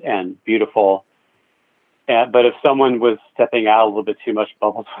spacious and beautiful. But if someone was stepping out a little bit too much,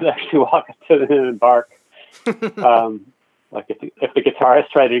 Bubbles would actually walk up to them and bark. Like if the guitarist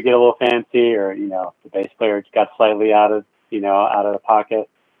tried to get a little fancy, or the bass player got slightly out of the pocket.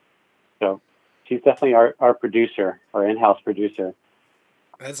 So she's definitely our producer, our in-house producer.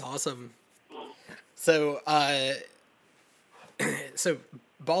 That's awesome. So so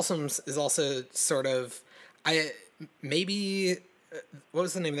Balsams is also sort of what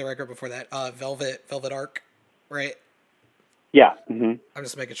was the name of the record before that? Velvet Arc, right? Yeah. Mm-hmm. I'm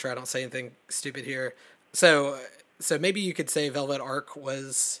just making sure I don't say anything stupid here. So maybe you could say Velvet Arc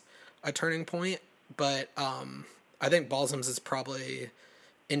was a turning point, but I think Balsams is probably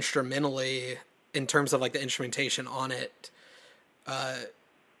instrumentally, in terms of like the instrumentation on it,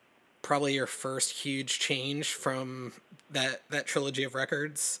 probably your first huge change from that trilogy of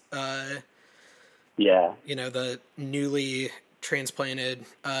records. Yeah. You know, the newly transplanted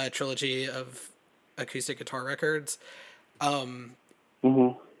trilogy of acoustic guitar records. Mm-hmm.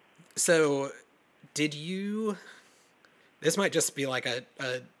 So, did you? This might just be like a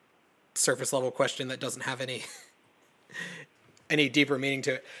surface level question that doesn't have any deeper meaning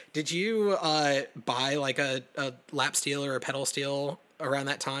to it. Did you buy like a lap steel or a pedal steel around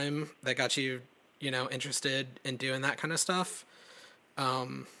that time that got you, interested in doing that kind of stuff?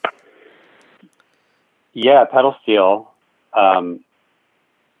 Yeah, pedal steel. I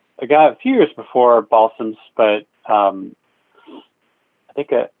got a few years before Balsams, but I think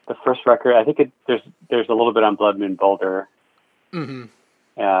the first record. I think there's a little bit on Blood Moon Boulder. Mm-hmm.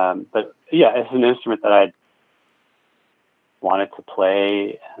 But yeah, it's an instrument that I wanted to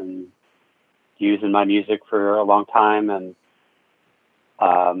play and use in my music for a long time, and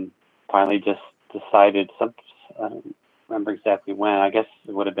finally just decided. I don't remember exactly when. I guess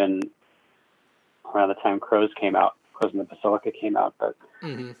it would have been around the time Crows came out. Crows in the Basilica came out, but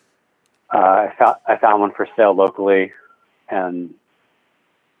Mm-hmm. I found one for sale locally, and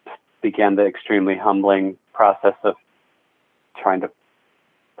began the extremely humbling process of trying to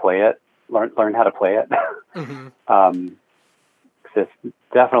play it, learn how to play it. Mm-hmm. It's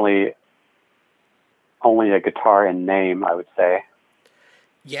definitely only a guitar in name, I would say.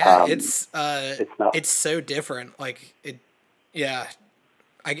 Yeah, it's not. it's so different. Like it, yeah.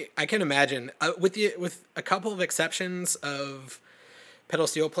 I can imagine with a couple of exceptions of pedal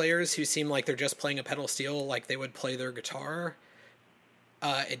steel players who seem like they're just playing a pedal steel like they would play their guitar.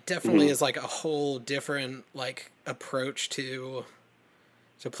 It definitely Mm-hmm. is like a whole different like approach to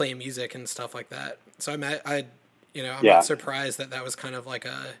playing music and stuff like that. So I'm not surprised that was kind of like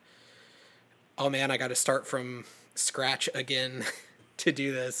oh man, I got to start from scratch again to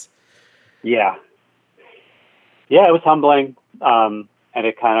do this. Yeah, it was humbling, and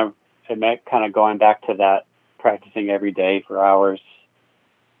it meant kind of going back to that practicing every day for hours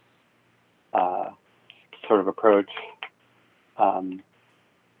sort of approach, and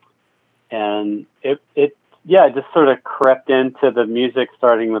it just sort of crept into the music,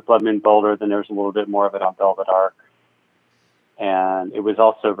 starting with Blood Moon Boulder. Then there was a little bit more of it on Velvet Arc, and it was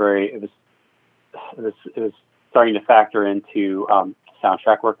also it was starting to factor into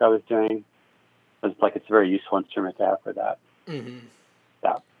soundtrack work I was doing. It's a very useful instrument to have for that. Mm-hmm.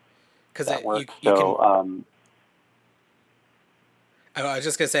 That work. You so, can. I was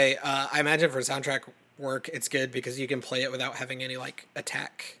just gonna say, I imagine for soundtrack work, it's good because you can play it without having any like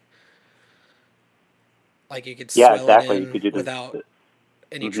attack. Like you could swell exactly. it You could in do without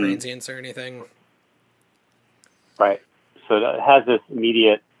any mm-hmm. transients or anything. Right. So it has this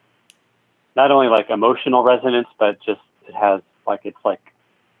immediate, not only like emotional resonance, but just it has it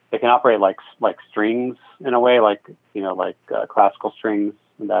can operate like strings in a way, like classical strings.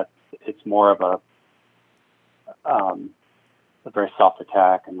 And that it's more of a very soft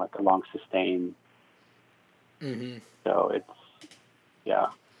attack and like a long sustain. Mm-hmm. So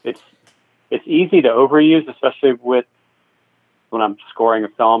it's easy to overuse, especially when I'm scoring a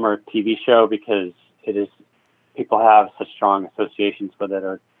film or a TV show, because people have such strong associations with it,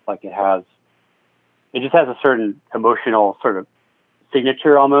 or like it just has a certain emotional sort of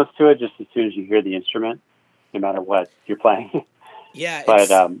signature almost to it, just as soon as you hear the instrument, no matter what you're playing. Yeah, but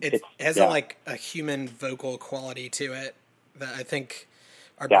it has a human vocal quality to it that I think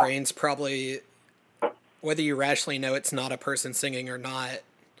our brains probably, whether you rationally know it's not a person singing or not,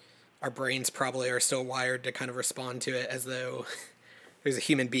 our brains probably are still wired to kind of respond to it as though there's a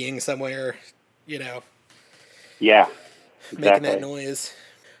human being somewhere, Yeah, exactly. Making that noise.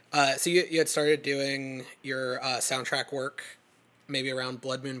 So you had started doing your soundtrack work maybe around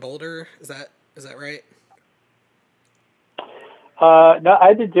Blood Moon Boulder. Is that right? No,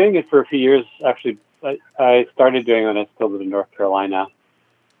 I've been doing it for a few years, actually. I started doing it when I still live in North Carolina.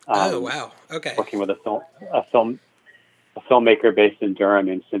 Oh, wow. Okay. Working with a filmmaker based in Durham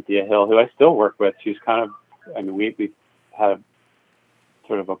named Cynthia Hill, who I still work with. She's we've had a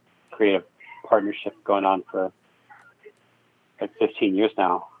sort of a creative partnership going on for like 15 years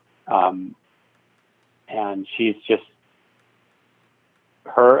now. And she's just,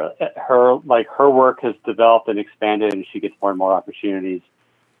 her work has developed and expanded, and she gets more and more opportunities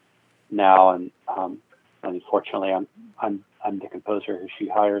now. And unfortunately, I'm the composer who she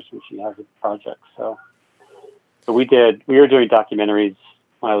hires when she has a project. So So we were doing documentaries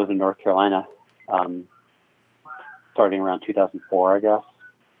when I was in North Carolina, starting around 2004, I guess,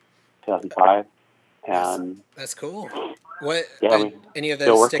 2005. And that's cool. What, yeah, any of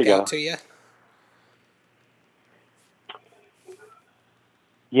those stick out to you?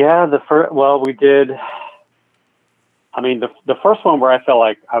 Yeah, we did. I mean, the first one where I felt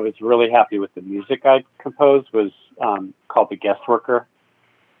like I was really happy with the music I composed was called The Guest Worker.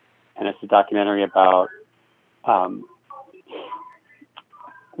 And it's a documentary about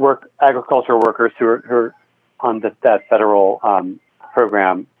agricultural workers who are on that federal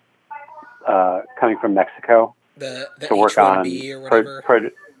program coming from Mexico the to work on H-1B or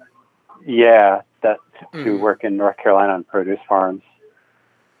whatever. To work in North Carolina on produce farms.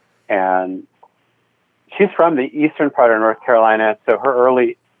 And she's from the eastern part of North Carolina, so her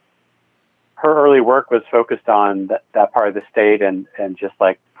early work was focused on that part of the state and just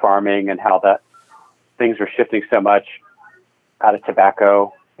like farming and how that things were shifting so much out of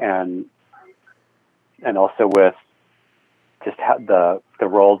tobacco and also with just how the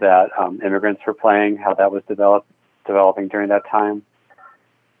role that immigrants were playing, how that was developing during that time.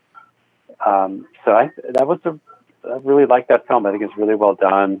 So I really liked that film. I think it's really well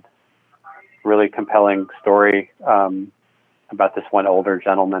done, really compelling story about this one older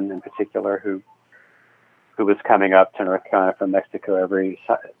gentleman in particular who was coming up to North Carolina from Mexico every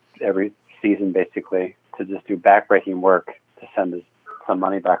season, basically, to just do backbreaking work to send some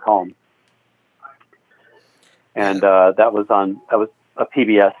money back home. And that was a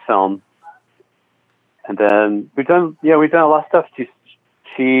PBS film. And then we've done a lot of stuff.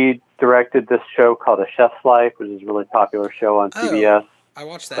 She directed this show called A Chef's Life, which is a really popular show on CBS. I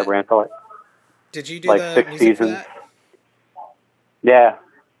watched that. That ran for Did you do the 6 seasons? For that? Yeah.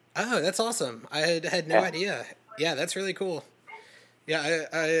 Oh, that's awesome. I had no idea. Yeah, that's really cool. Yeah,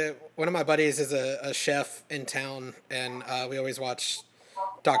 I one of my buddies is a chef in town, and we always watch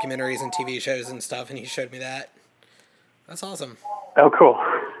documentaries and TV shows and stuff, and he showed me that. That's awesome. Oh, cool.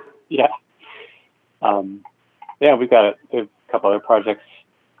 Yeah. We've got a couple other projects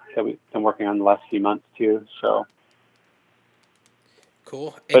that we've been working on the last few months too. So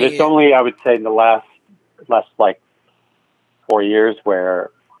cool. But it's only, I would say, in the last like 4 years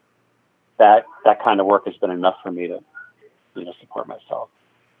where that kind of work has been enough for me to, support myself.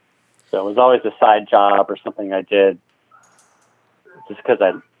 So it was always a side job or something I did just because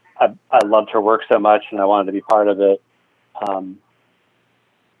I loved her work so much and I wanted to be part of it. And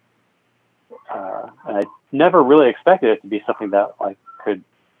I never really expected it to be something that like could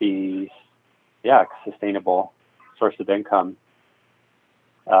be, a sustainable source of income.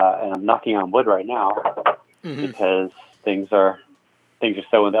 And I'm knocking on wood right now because things are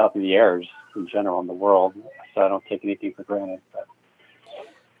so up in the air in general in the world. So I don't take anything for granted. But.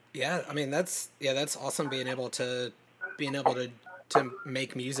 Yeah, I mean that's awesome being able to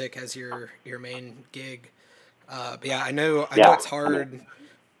make music as your main gig. But yeah, I know it's hard,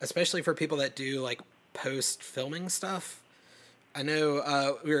 especially for people that do like post filming stuff. I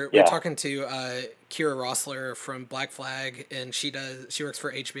know we're talking to Kira Rossler from Black Flag, and she works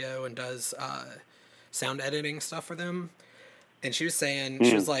for HBO and does sound editing stuff for them. And she was saying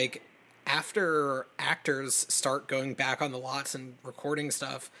she was like, after actors start going back on the lots and recording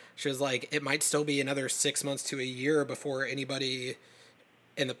stuff, she was like, it might still be another 6 months to a year before anybody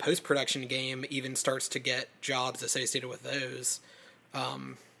in the post-production game even starts to get jobs associated with those.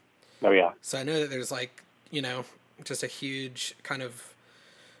 So I know that there's like, just a huge kind of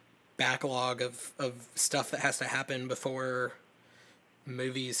backlog of stuff that has to happen before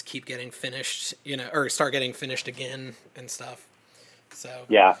movies keep getting finished, or start getting finished again and stuff. So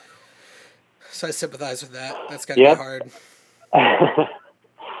so I sympathize with that. That's gotta be hard.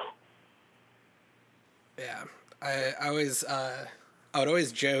 Yeah, I would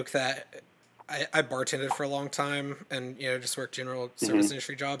always joke that I bartended for a long time and just worked general service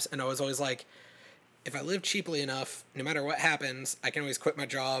industry jobs, and I was always like, if I live cheaply enough, no matter what happens, I can always quit my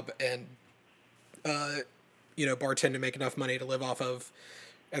job and bartend to make enough money to live off of.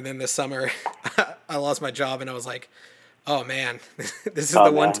 And then this summer I lost my job and I was like, oh man, this is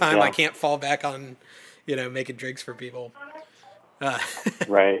the one time I can't fall back on, making drinks for people.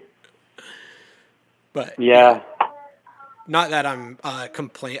 Right. But not that I'm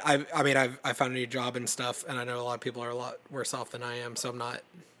complain. I mean, I found a new job and stuff, and I know a lot of people are a lot worse off than I am, so I'm not.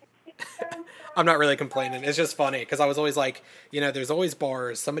 I'm not really complaining. It's just funny because I was always like, there's always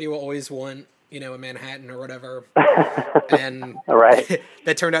bars. Somebody will always want, a Manhattan or whatever, and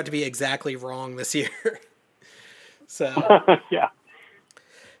that turned out to be exactly wrong this year. So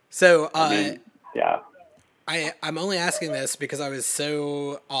So I'm only asking this because I was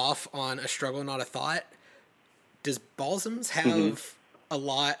so off on A Struggle Not a Thought. does Balsams have a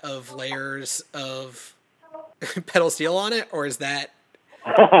lot of layers of pedal steel on it, or is that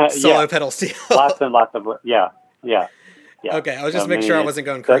solo pedal steel? Lots and lots of, yeah. Okay, I was just making sure I wasn't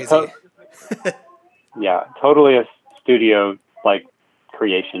going crazy. Yeah, totally a studio like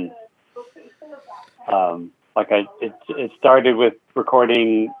creation. It started with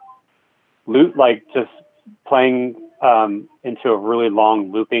recording like just playing into a really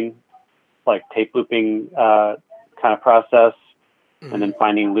long looping, like tape looping kind of process, and then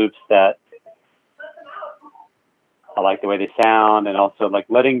finding loops that I like the way they sound, and also like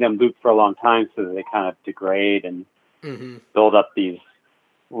letting them loop for a long time so that they kind of degrade and build up these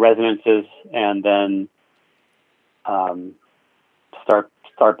resonances, and then start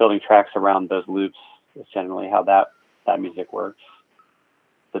building tracks around those loops. Is generally how that music works.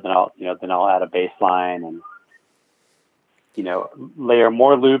 So then I'll add a bass line and layer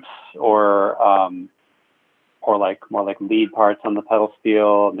more loops or like more like lead parts on the pedal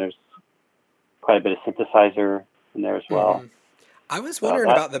steel, and there's quite a bit of synthesizer in there as well. I was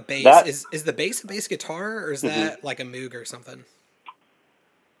wondering about the bass. Is the bass a bass guitar, or is that like a Moog or something?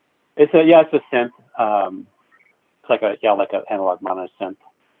 It's a synth. It's like an analog mono synth.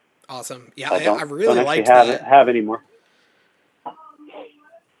 Awesome. Yeah, I really liked that. Have anymore.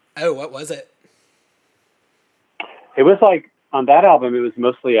 Oh, what was it? It was like on that album. It was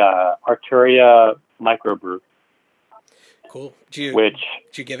mostly Arturia microbrew. Cool. Did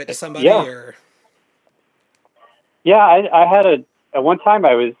you give it to somebody? Yeah. Or? Yeah, I had at one time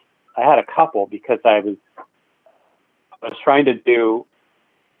I had a couple because I was trying to do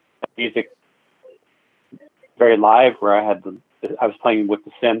music very live where I was playing with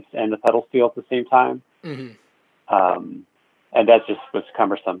the synths and the pedal steel at the same time. And that just was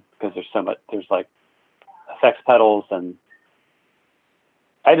cumbersome because there's like effects pedals, and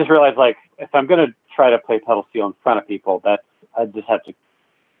I just realized like if I'm going to try to play pedal steel in front of people, I just have to,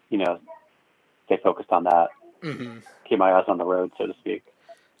 stay focused on that. Keep my eyes on the road, so to speak.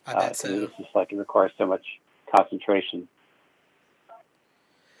 I bet so. It's just like it requires so much concentration.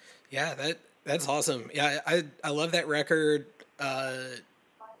 Yeah, that's awesome. Yeah, I love that record.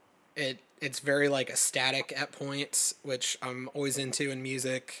 It's very like ecstatic at points, which I'm always into in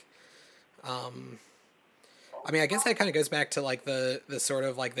music. I mean, I guess that kind of goes back to like the sort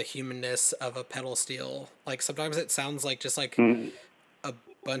of like the humanness of a pedal steel. Like sometimes it sounds like just like a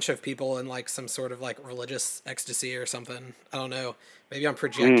bunch of people in like some sort of like religious ecstasy or something. I don't know. Maybe I'm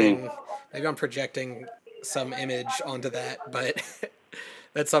projecting some image onto that, but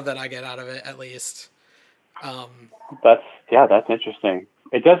that's something I get out of it at least. That's interesting.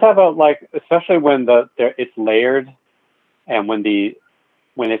 It does have especially when it's layered, and when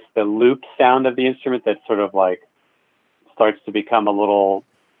it's the loop sound of the instrument that sort of like starts to become a little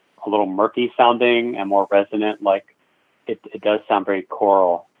murky sounding and more resonant. Like it does sound very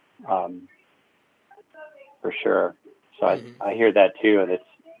choral, for sure. So I hear that too, and it's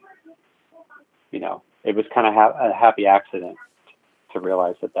it was kind of a happy accident to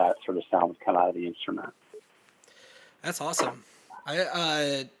realize that sort of sound would come out of the instrument. That's awesome.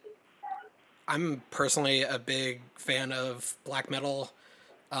 I'm personally a big fan of black metal,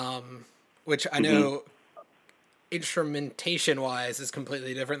 which I know instrumentation wise is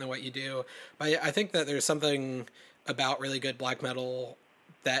completely different than what you do. But I think that there's something about really good black metal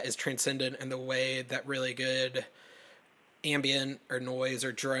that is transcendent in the way that really good ambient or noise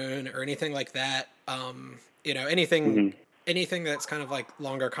or drone or anything like that, anything that's kind of like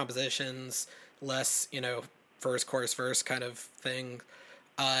longer compositions, less, first chorus verse kind of thing,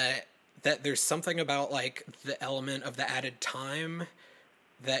 that there's something about like the element of the added time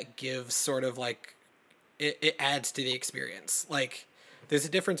that gives sort of like it adds to the experience. Like there's a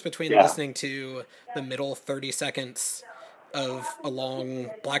difference between listening to the middle 30 seconds of a long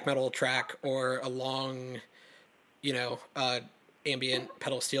black metal track or a long ambient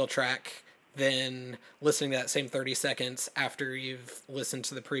pedal steel track than listening to that same 30 seconds after you've listened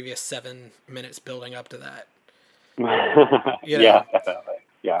to the previous 7 minutes building up to that. Yeah, definitely.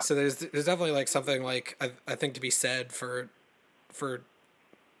 Yeah. So there's definitely like something like I think to be said for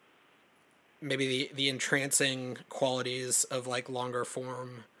maybe the entrancing qualities of like longer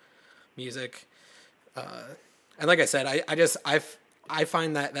form music. And like I said, I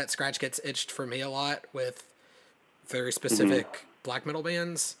find that scratch gets itched for me a lot with very specific black metal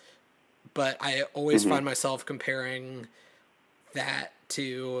bands, but I always find myself comparing that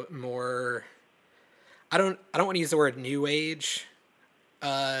to more. I don't want to use the word new age,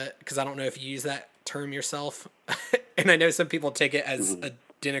 because I don't know if you use that term yourself, and I know some people take it as a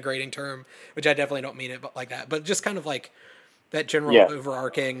denigrating term, which I definitely don't mean it like that. But just kind of like that general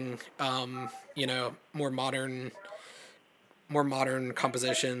overarching, you know, more modern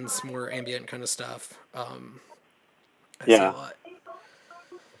compositions, more ambient kind of stuff. I see a lot.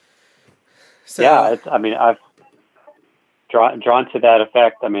 So, yeah, I mean, I've drawn to that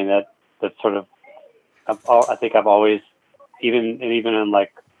effect. I mean, that's sort of, I think I've always, even in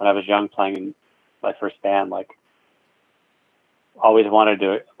like when I was young playing in my first band, like always wanted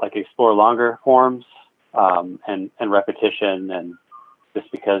to like explore longer forms, and repetition, and just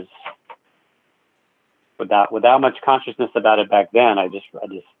because without much consciousness about it back then,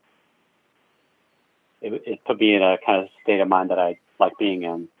 it put me in a kind of state of mind that I like being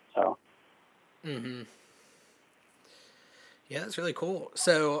in. So. Mm-hmm. Yeah, that's really cool.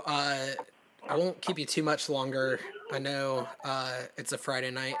 So, I won't keep you too much longer. I know it's a Friday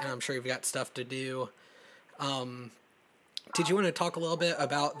night, and I'm sure you've got stuff to do. Did you want to talk a little bit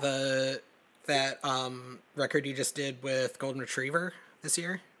about that record you just did with Golden Retriever this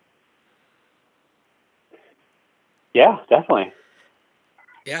year? Yeah, definitely.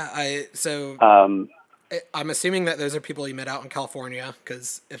 Yeah, I'm assuming that those are people you met out in California,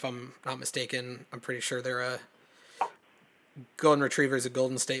 because if I'm not mistaken, I'm pretty sure they're Golden Retriever is a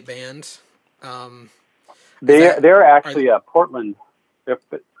Golden State band. They're actually Portland. They're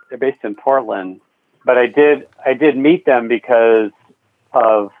based in Portland, but I did meet them because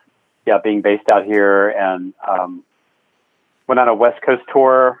of being based out here, and went on a West Coast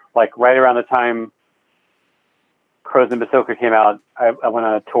tour like right around the time Crows and Basilica came out. I went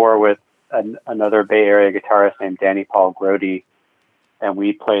on a tour with another Bay Area guitarist named Danny Paul Grody, and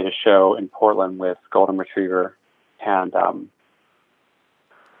we played a show in Portland with Golden Retriever. And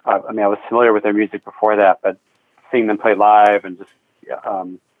I was familiar with their music before that, but seeing them play live and just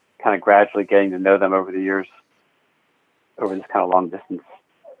kind of gradually getting to know them over the years, over this kind of long distance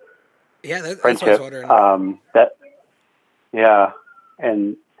that's friendship. what I was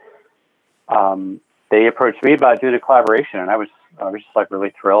wondering. They approached me about doing a collaboration, and I was just like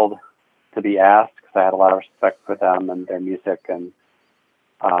really thrilled to be asked, because I had a lot of respect for them and their music, and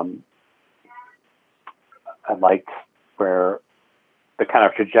I liked where the kind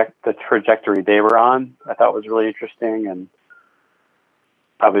of trajectory they were on. I thought was really interesting, and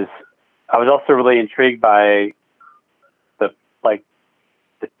I was also really intrigued by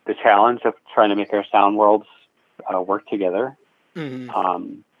the challenge of trying to make our sound worlds work together.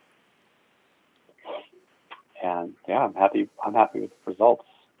 Mm-hmm. And I'm happy with the results.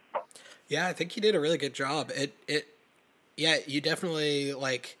 Yeah, I think you did a really good job. You definitely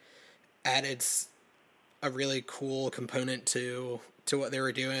like added a really cool component to what they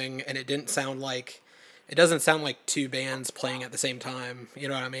were doing, and it doesn't sound like two bands playing at the same time. You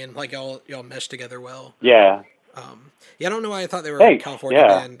know what I mean? Like y'all mesh together well. Yeah. I don't know why I thought they were a California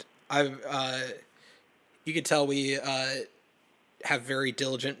band. You could tell we have very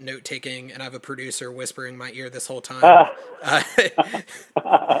diligent note taking, and I have a producer whispering in my ear this whole time.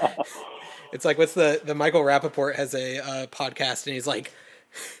 It's like, what's the Michael Rappaport has a podcast, and he's like,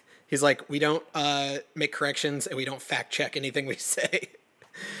 we don't make corrections, and we don't fact check anything we say.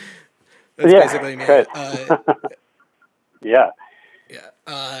 That's basically me. Yeah.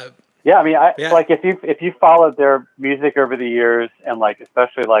 I mean, like if you followed their music over the years, and like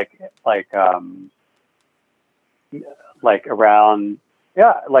especially like around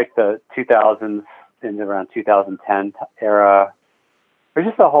like the 2000s and around 2010 era, or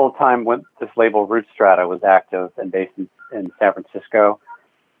just the whole time when this label Root Strata was active and based in San Francisco,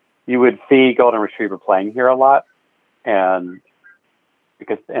 you would see Golden Retriever playing here a lot, and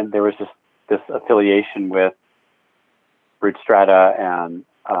there was just this affiliation with Root Strata and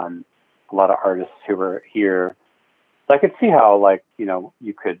a lot of artists who were here. So I could see how, like, you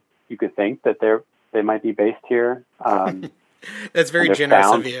could think that they might be based here. That's very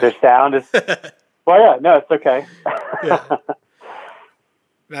generous of you. Their sound is it's okay. Yeah.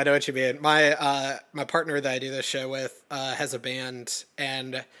 I know what you mean. My partner that I do this show with has a band,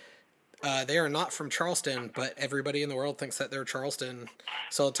 and they are not from Charleston, but everybody in the world thinks that they're Charleston.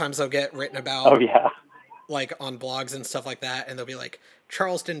 So at times they'll get written about. Oh yeah. Like on blogs and stuff like that, and they'll be like,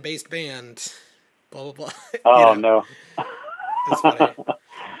 Charleston-based band, blah blah blah. Oh no. That's funny.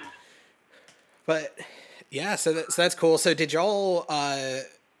 But yeah, so that's cool. So did y'all?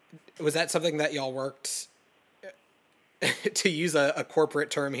 Was that something that y'all worked? To use a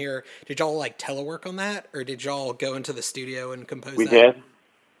corporate term here, did y'all like telework on that, or did y'all go into the studio and compose? We that? did.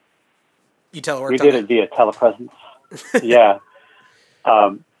 You teleworked. We did it via telepresence. Yeah.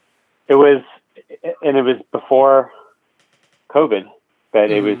 It was before COVID, but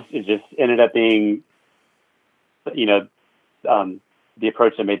it just ended up being, the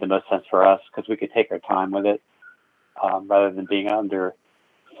approach that made the most sense for us, because we could take our time with it. rather than being under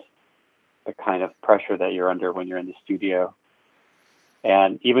the kind of pressure that you're under when you're in the studio.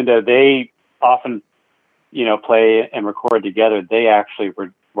 And even though they often, play and record together, they actually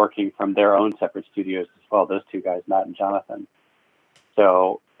were working from their own separate studios as well. Those two guys, Matt and Jonathan.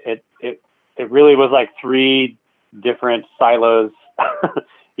 So it really was like three different silos, that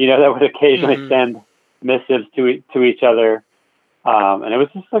would occasionally send missives to each other. And it was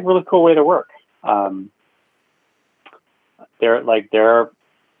just like a really cool way to work. They're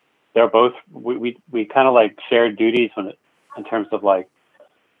both, we kind of like shared duties in terms of like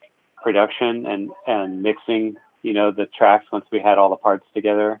production and mixing, the tracks once we had all the parts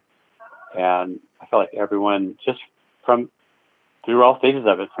together. And I felt like everyone just through all stages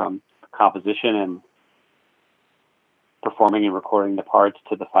of it, from composition and performing and recording the parts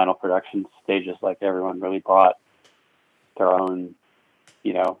to the final production stages, like everyone really brought their own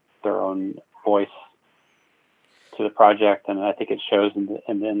voice to the project. And I think it shows in the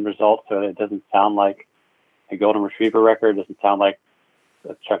end result. So it doesn't sound like a Golden Retriever record. It doesn't sound like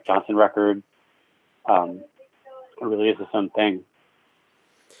a Chuck Johnson record. It really is its own thing.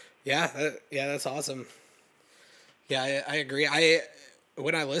 Yeah, that's awesome. Yeah, I agree.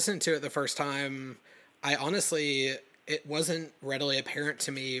 When I listened to it the first time, I honestly, it wasn't readily apparent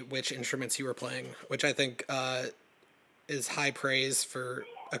to me which instruments you were playing, which I think is high praise for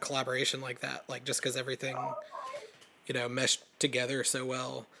a collaboration like that. Like, just because everything, meshed together so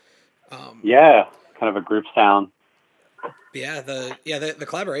well. Yeah, kind of a group sound. Yeah, the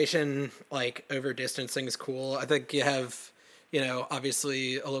collaboration, like, over distancing is cool. I think you have,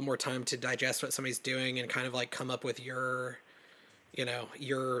 obviously a little more time to digest what somebody's doing and kind of like come up with your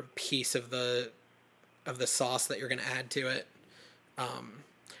piece of the sauce that you're going to add to it. Right.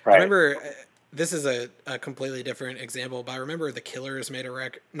 I remember, this is a completely different example, but I remember the Killers made a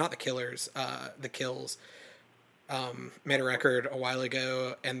record, not the Killers, the Kills, made a record a while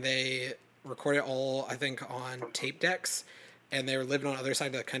ago, and they recorded it all, I think, on tape decks, and they were living on the other side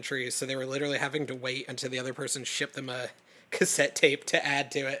of the country, so they were literally having to wait until the other person shipped them a cassette tape to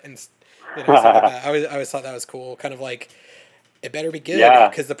add to it, and stuff like that. I always thought that was cool, kind of like, it better be good,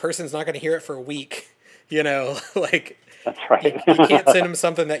 because the person's not going to hear it for a week, like, that's right. you can't send them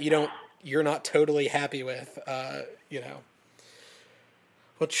something that you're not totally happy with, Well,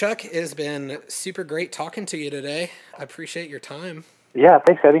 Chuck, it has been super great talking to you today. I appreciate your time. Yeah,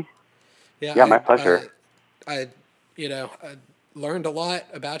 thanks, Eddie. Yeah, my pleasure. I learned a lot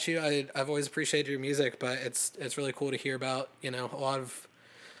about you. I've always appreciated your music, but it's really cool to hear about, a lot of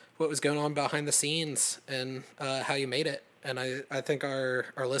what was going on behind the scenes and how you made it. And I think our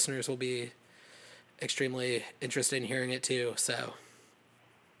listeners will be extremely interested in hearing it too. So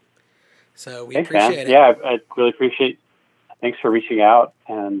we appreciate it. Yeah, I really appreciate. Thanks for reaching out.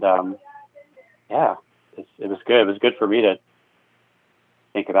 And it was good. It was good for me to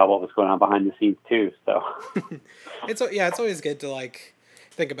think about what was going on behind the scenes too. So it's always good to like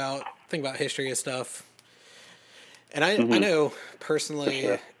think about history and stuff. And I know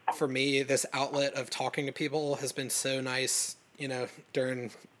personally, for me, this outlet of talking to people has been so nice,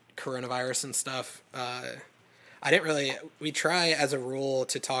 during coronavirus and stuff. We try as a rule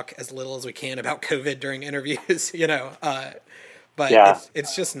to talk as little as we can about COVID during interviews, but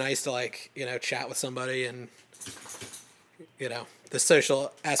it's just nice to like, chat with somebody, and, the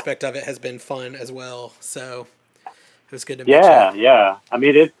social aspect of it has been fun as well. So it was good to meet you. Yeah. I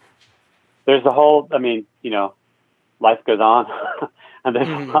mean, there's a whole, life goes on. And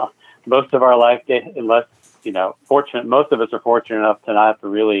there's most of our life, unless, most of us are fortunate enough to not have to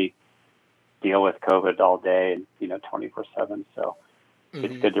really deal with COVID all day and, 24/7. So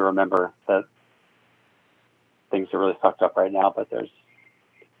it's good to remember that things are really fucked up right now, but there's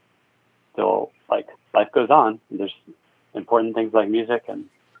still, like, life goes on. And there's important things like music and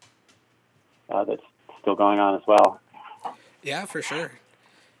that's still going on as well. Yeah, for sure.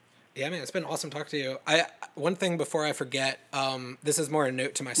 Yeah, man, it's been awesome talking to you. One thing before I forget, this is more a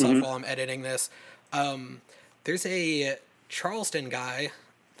note to myself while I'm editing this. There's a Charleston guy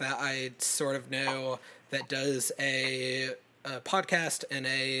that I sort of know that does a podcast and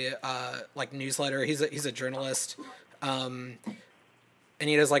a like newsletter. He's a journalist, and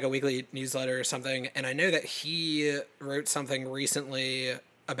he does like a weekly newsletter or something. And I know that he wrote something recently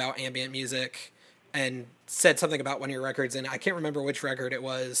about ambient music and said something about one of your records, and I can't remember which record it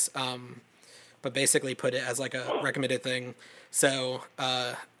was, but basically put it as like a recommended thing. So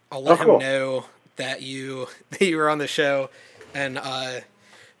I'll let him know that you were on the show, and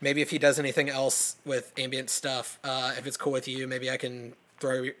maybe if he does anything else with ambient stuff, if it's cool with you, maybe I can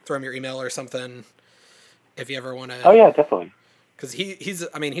throw him your email or something if you ever want to. Oh yeah, definitely. because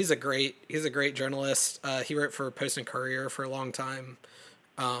he's a great journalist. He wrote for Post and Courier for a long time,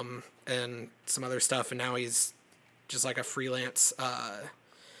 and some other stuff, and now he's just like a freelance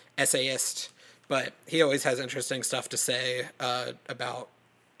essayist. But he always has interesting stuff to say about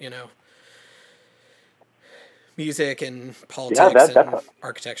music and politics and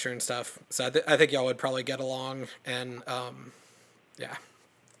architecture and stuff. So I think y'all would probably get along, and yeah.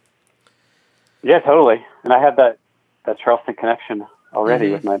 Yeah, totally. And I had that Charleston connection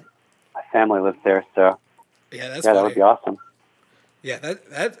already with my family lives there, so that would be awesome. Yeah,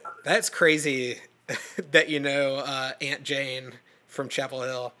 that's crazy that Aunt Jane from Chapel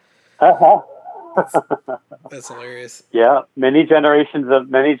Hill. That's hilarious. Yeah, many generations of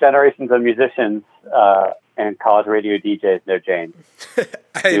musicians and college radio DJs know Jane.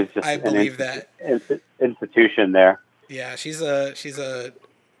 I believe that institution there. Yeah, she's a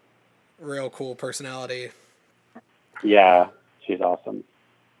real cool personality. Yeah, she's awesome.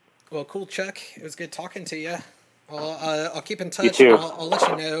 Well, cool, Chuck. It was good talking to you. Well, I'll keep in touch. You too. I'll let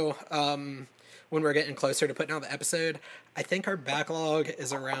you know when we're getting closer to putting out the episode. I think our backlog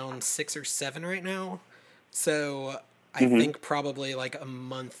is around 6 or 7 right now. So I think probably like a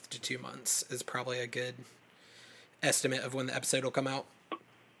month to 2 months is probably a good estimate of when the episode will come out.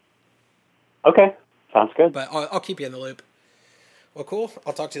 Okay, sounds good. But I'll keep you in the loop. Well, cool.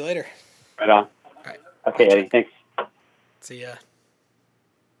 I'll talk to you later. Right on. All right. Okay, Eddie, thanks. See ya.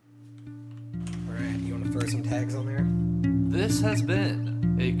 All right, you want to throw some tags on there? This has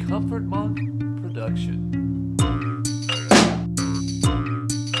been a Comfort Monk production.